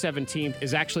 March 17th,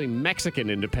 is actually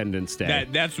Mexican Independence Day.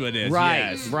 That's what it is.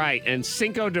 Right, yes. right. And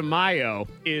Cinco de Mayo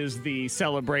is the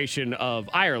celebration of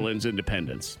Ireland's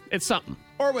independence. It's something.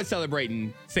 Or we're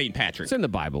celebrating St. Patrick. It's in the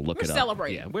Bible. Look it up.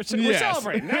 Celebrating. Yeah, we're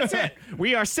celebrating. That's it.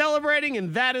 We are celebrating,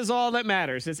 and that is all that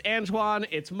matters. It's Antoine.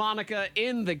 It's Monica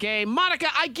in the game. Monica,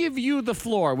 I give you the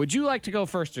floor. Would you like to go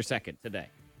first or second today?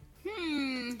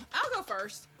 I'll go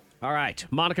first. All right.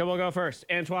 Monica will go first.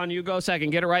 Antoine, you go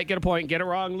second. Get it right, get a point. Get it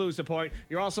wrong, lose a point.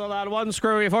 You're also allowed one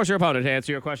screwy. Force your opponent to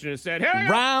answer your question instead. Here you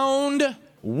go. Round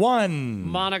 1.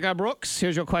 Monica Brooks,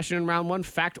 here's your question in round 1.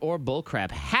 Fact or bullcrap?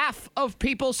 Half of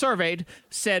people surveyed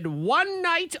said one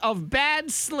night of bad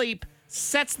sleep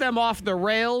sets them off the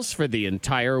rails for the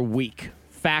entire week.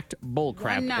 Fact,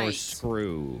 bullcrap, or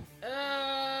screw?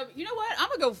 You know what? I'm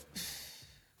gonna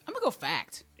go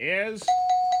fact. Is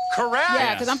correct.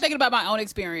 Yeah, because I'm thinking about my own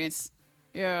experience.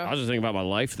 Yeah. I was just thinking about my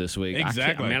life this week.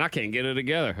 Exactly. I can't get it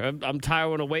together. I'm tired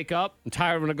when I wake up. I'm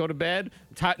tired when I go to bed.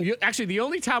 Actually, the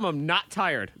only time I'm not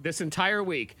tired this entire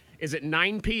week is at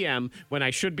 9 p.m. when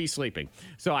I should be sleeping.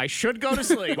 So I should go to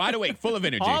sleep. Wide awake, full of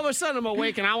energy. All of a sudden, I'm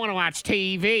awake and I want to watch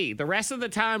TV. The rest of the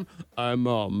time, I'm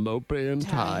mopey and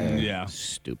tired. Yeah.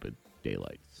 Stupid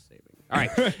daylight saving. All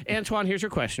right, Antoine, here's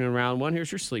your question in round 1. Here's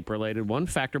your sleep-related one.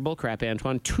 Fact or bullcrap,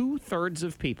 Antoine. 2/3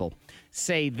 of people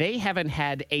say they haven't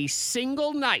had a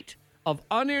single night of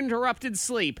uninterrupted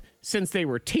sleep since they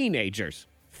were teenagers.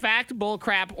 Fact,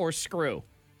 bullcrap, or screw?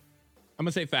 I'm going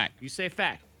to say fact. You say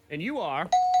fact. And you are...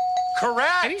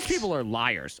 correct. And these people are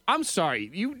liars. I'm sorry.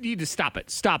 You need to stop it.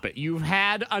 Stop it. You've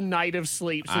had a night of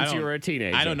sleep since you were a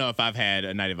teenager. I don't know if I've had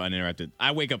a night of uninterrupted.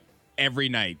 I wake up every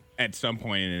night at some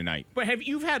point in the night. But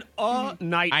you've had a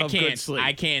night of good sleep?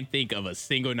 I can't think of a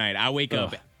single night. I wake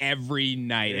up every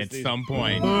night at some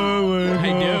point.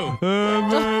 I do.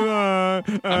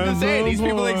 I'm just saying, these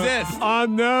people exist. I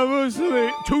never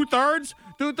sleep. 2/3?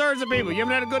 2/3 of people. You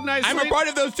haven't had a good night's sleep? I'm a part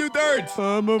of those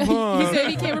 2/3. He said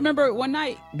he can't remember one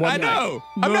night. I know.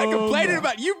 I'm not complaining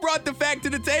about it. You brought the fact to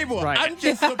the table. Right. I'm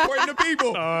just supporting the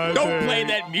people. Don't play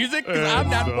that music because I'm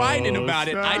not whining about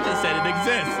it. I just said it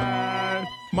exists.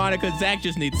 Monica, Zach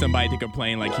just needs somebody to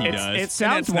complain like he does. It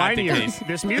sounds whinier. Case.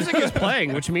 This music is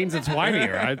playing, which means it's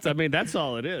whinier. I mean, that's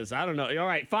all it is. I don't know. All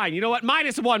right, fine. You know what?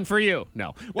 -1 for you.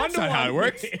 No. That's not how it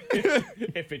works.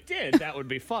 If it did, that would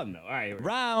be fun, though. All right.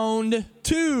 Round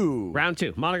 2. Round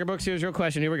 2. Monica Brooks, here's your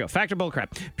question. Here we go. Fact or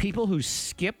bullcrap? People who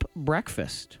skip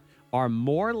breakfast are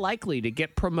more likely to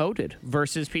get promoted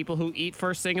versus people who eat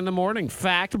first thing in the morning.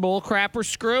 Fact, bullcrap, or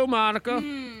screw, Monica?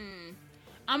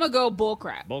 I'm gonna go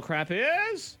bullcrap. Bullcrap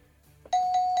is...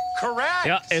 correct.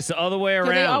 Yeah, it's the other way around.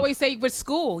 They always say with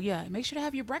school, make sure to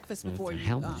have your breakfast before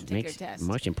you take your test.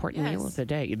 Most important meal of the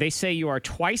day. They say you are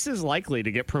twice as likely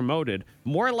to get promoted,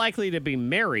 more likely to be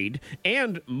married,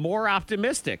 and more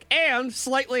optimistic, and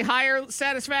slightly higher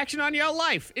satisfaction on your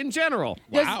life in general.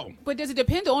 But does it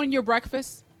depend on your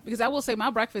breakfast? Because I will say my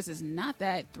breakfast is not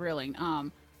that thrilling.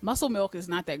 Muscle milk is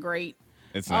not that great.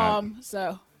 It's not.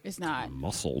 So it's not.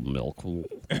 Muscle milk.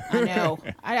 I know.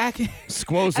 I can.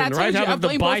 Squozing right out of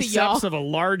the biceps of a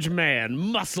large man.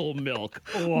 Muscle milk.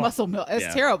 Oh. Muscle milk.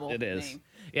 It's terrible. It is. Name.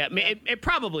 Yeah, it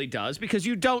probably does because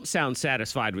you don't sound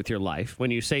satisfied with your life when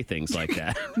you say things like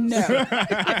that. No.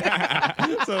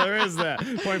 So there is that.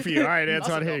 Point for you. All right,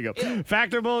 Antoine, here you go.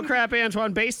 Fact or bullcrap,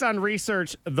 Antoine. Based on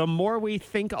research, the more we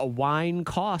think a wine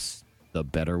costs, the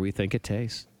better we think it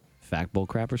tastes. Fact,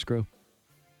 bullcrap, or screw?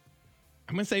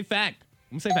 I'm going to say fact.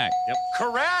 Yep.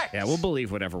 Correct. Yeah, we'll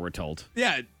believe whatever we're told.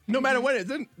 Yeah, no matter what, it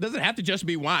doesn't have to just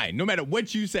be wine. No matter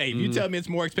what you say, if you tell me it's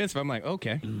more expensive, I'm like,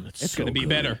 okay, it's going to be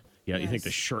better. Yeah, you think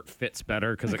the shirt fits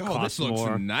better because it costs this looks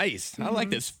more. Nice. I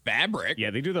like this fabric. Yeah,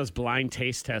 they do those blind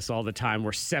taste tests all the time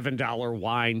where $7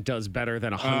 wine does better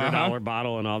than a $100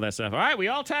 bottle and all that stuff. All right, we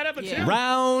all tied up at 2.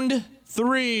 Round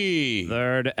 3.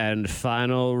 Third and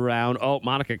final round. Oh,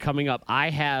 Monica, coming up, I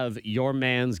have your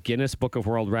man's Guinness Book of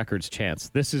World Records chance.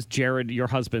 This is Jared, your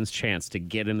husband's chance to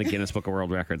get in the Guinness Book of World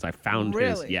Records. I found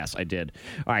his. Yes, I did.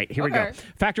 All right, here we go.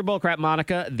 Fact or bullcrap,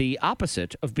 Monica. The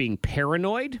opposite of being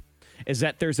paranoid is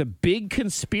that there's a big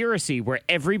conspiracy where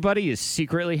everybody is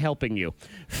secretly helping you.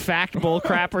 Fact,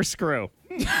 bullcrap, or screw?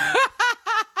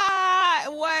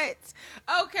 What?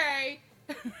 Okay.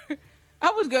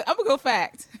 I'm gonna go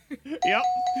fact. Yep.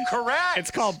 Correct.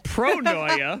 It's called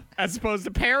pronoia as opposed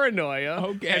to paranoia.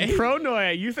 Okay. And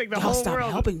pronoia, you think the whole stop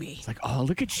world helping me. It's like, oh,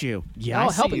 look at you. Yeah, Y'all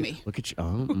I see helping you. me. Look at you.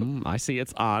 Oh, I see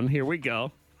it's on. Here we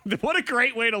go. What a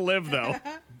great way to live, though.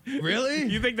 Really?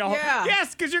 You think the whole... Yeah.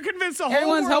 Yes, because you're convinced the whole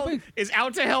Everyone's world helping. is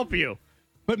out to help you.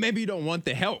 But maybe you don't want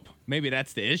the help. Maybe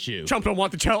that's the issue. Trump don't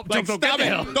want the help. Like, Trump don't stop get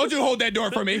the it. help. Don't you hold that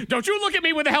door for me. Don't you look at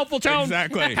me with a helpful tone.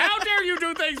 Exactly. How dare you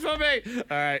do things for me?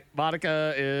 All right,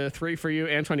 Monica, 3 for you.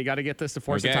 Antoine, you got to get this to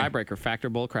force a tiebreaker. Fact or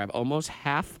bullcrap? Almost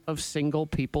half of single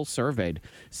people surveyed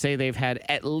say they've had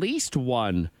at least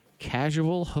one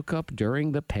casual hookup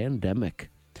during the pandemic.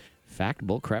 Fact,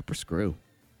 bullcrap, or screw?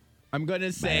 I'm going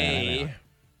to say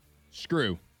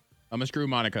screw. I'm going to screw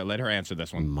Monica. Let her answer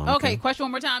this one. Monica. Okay, question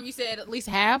one more time. You said at least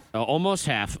half? Almost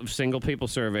half of single people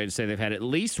surveyed say they've had at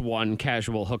least one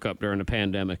casual hookup during the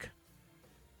pandemic.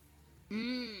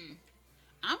 I'm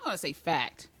going to say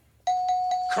fact.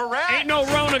 Correct. Ain't no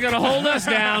Rona gonna hold us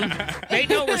down. Ain't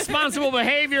no responsible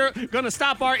behavior gonna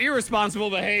stop our irresponsible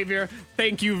behavior.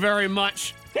 Thank you very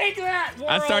much. Take that,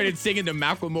 world. I started singing the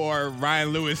Macklemore Ryan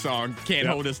Lewis song, Can't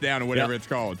Hold Us Down, or whatever it's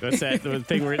called. That's that the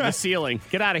thing where the ceiling.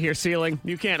 Get out of here, ceiling.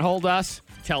 You can't hold us.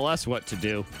 Tell us what to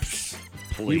do.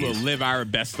 We Please. will live our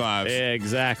best lives.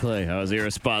 Exactly. I was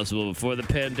irresponsible before the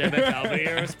pandemic. I'll be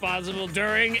irresponsible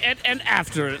during it and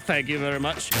after it. Thank you very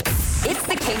much. It's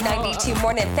the K92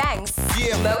 Morning Thangs.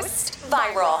 Most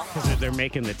viral. Because they're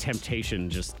making the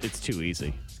temptation it's too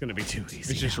easy. It's going to be too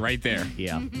easy. It's just right there.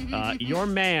 Yeah. Your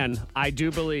man, I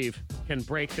do believe, can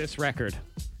break this record.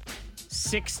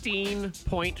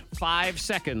 16.5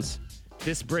 seconds.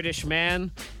 This British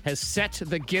man has set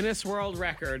the Guinness World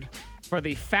Record for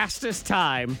the fastest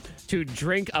time to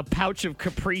drink a pouch of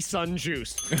Capri Sun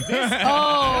juice.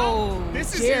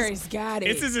 Jerry's got it.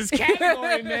 This is his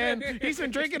category, man. He's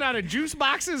been drinking out of juice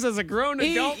boxes as a grown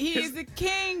adult. He is the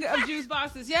king of juice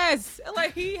boxes. Yes.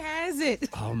 Like, he has it.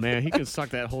 Oh, man, he can suck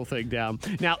that whole thing down.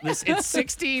 Now, it's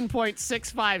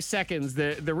 16.65 seconds.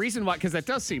 The reason why, because that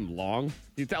does seem long.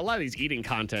 A lot of these eating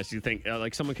contests, you think,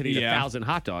 like someone could eat 1,000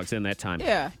 hot dogs in that time.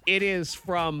 Yeah. It is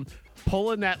from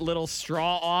pulling that little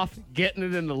straw off, getting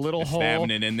it in the little hole, stabbing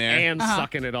it in there, and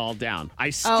sucking it all down. I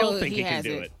still think he can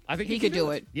do it. I think he could do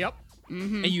it. Yep.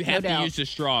 And you have to use the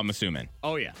straw, I'm assuming.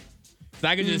 Oh, yeah. So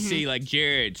I can just see, like,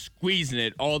 Jared squeezing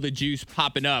it, all the juice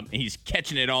popping up, and he's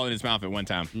catching it all in his mouth at one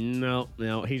time. No,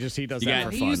 he does that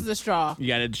for He fun. uses the straw. You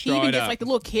got to He straw even it gets up. like the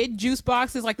little kid juice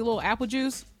boxes, like the little apple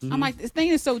juice. I'm like, this thing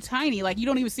is so tiny, like you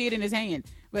don't even see it in his hand.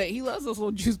 But he loves those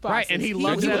little juice boxes. Right, and he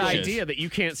loves that delicious. idea that you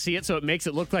can't see it, so it makes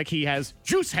it look like he has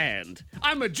juice hand.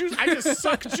 I just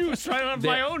suck juice right out of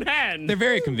my own hand. They're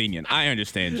very convenient. I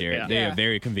understand, Jared. Yeah. They are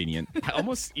very convenient. I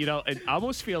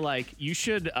almost feel like you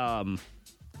should, and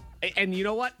you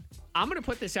know what? I'm going to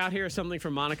put this out here as something for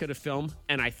Monica to film,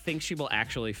 and I think she will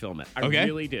actually film it. I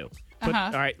really do. But,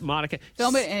 all right, Monica.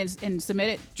 Film it and submit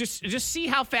it. Just see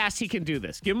how fast he can do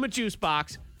this. Give him a juice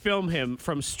box, film him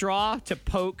from straw to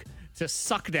poke to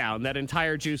suck down that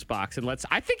entire juice box, and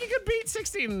I think he could beat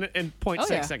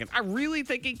 16.6 seconds. I really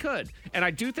think he could, and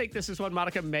I do think this is what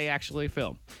Monica may actually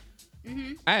film.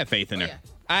 I have faith in her. Yeah.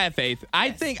 I have faith.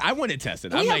 I think I want to test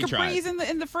it. I We might have try it. Capri's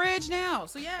in the fridge now,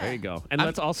 so yeah. There you go. And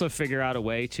let's also figure out a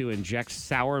way to inject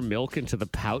sour milk into the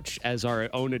pouch as our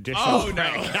own additional. Oh, no.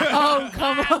 Oh,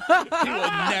 come on. He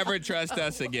will never trust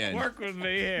us again. Work with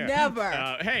me here. Never.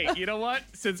 Hey, you know what?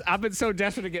 Since I've been so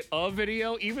desperate to get a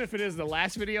video, even if it is the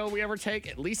last video we ever take,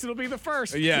 at least it'll be the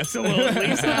first. Yes. So we'll at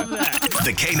least have that.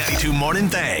 The K92 Morning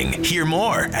Thang. Hear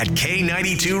more at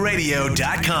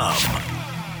K92Radio.com.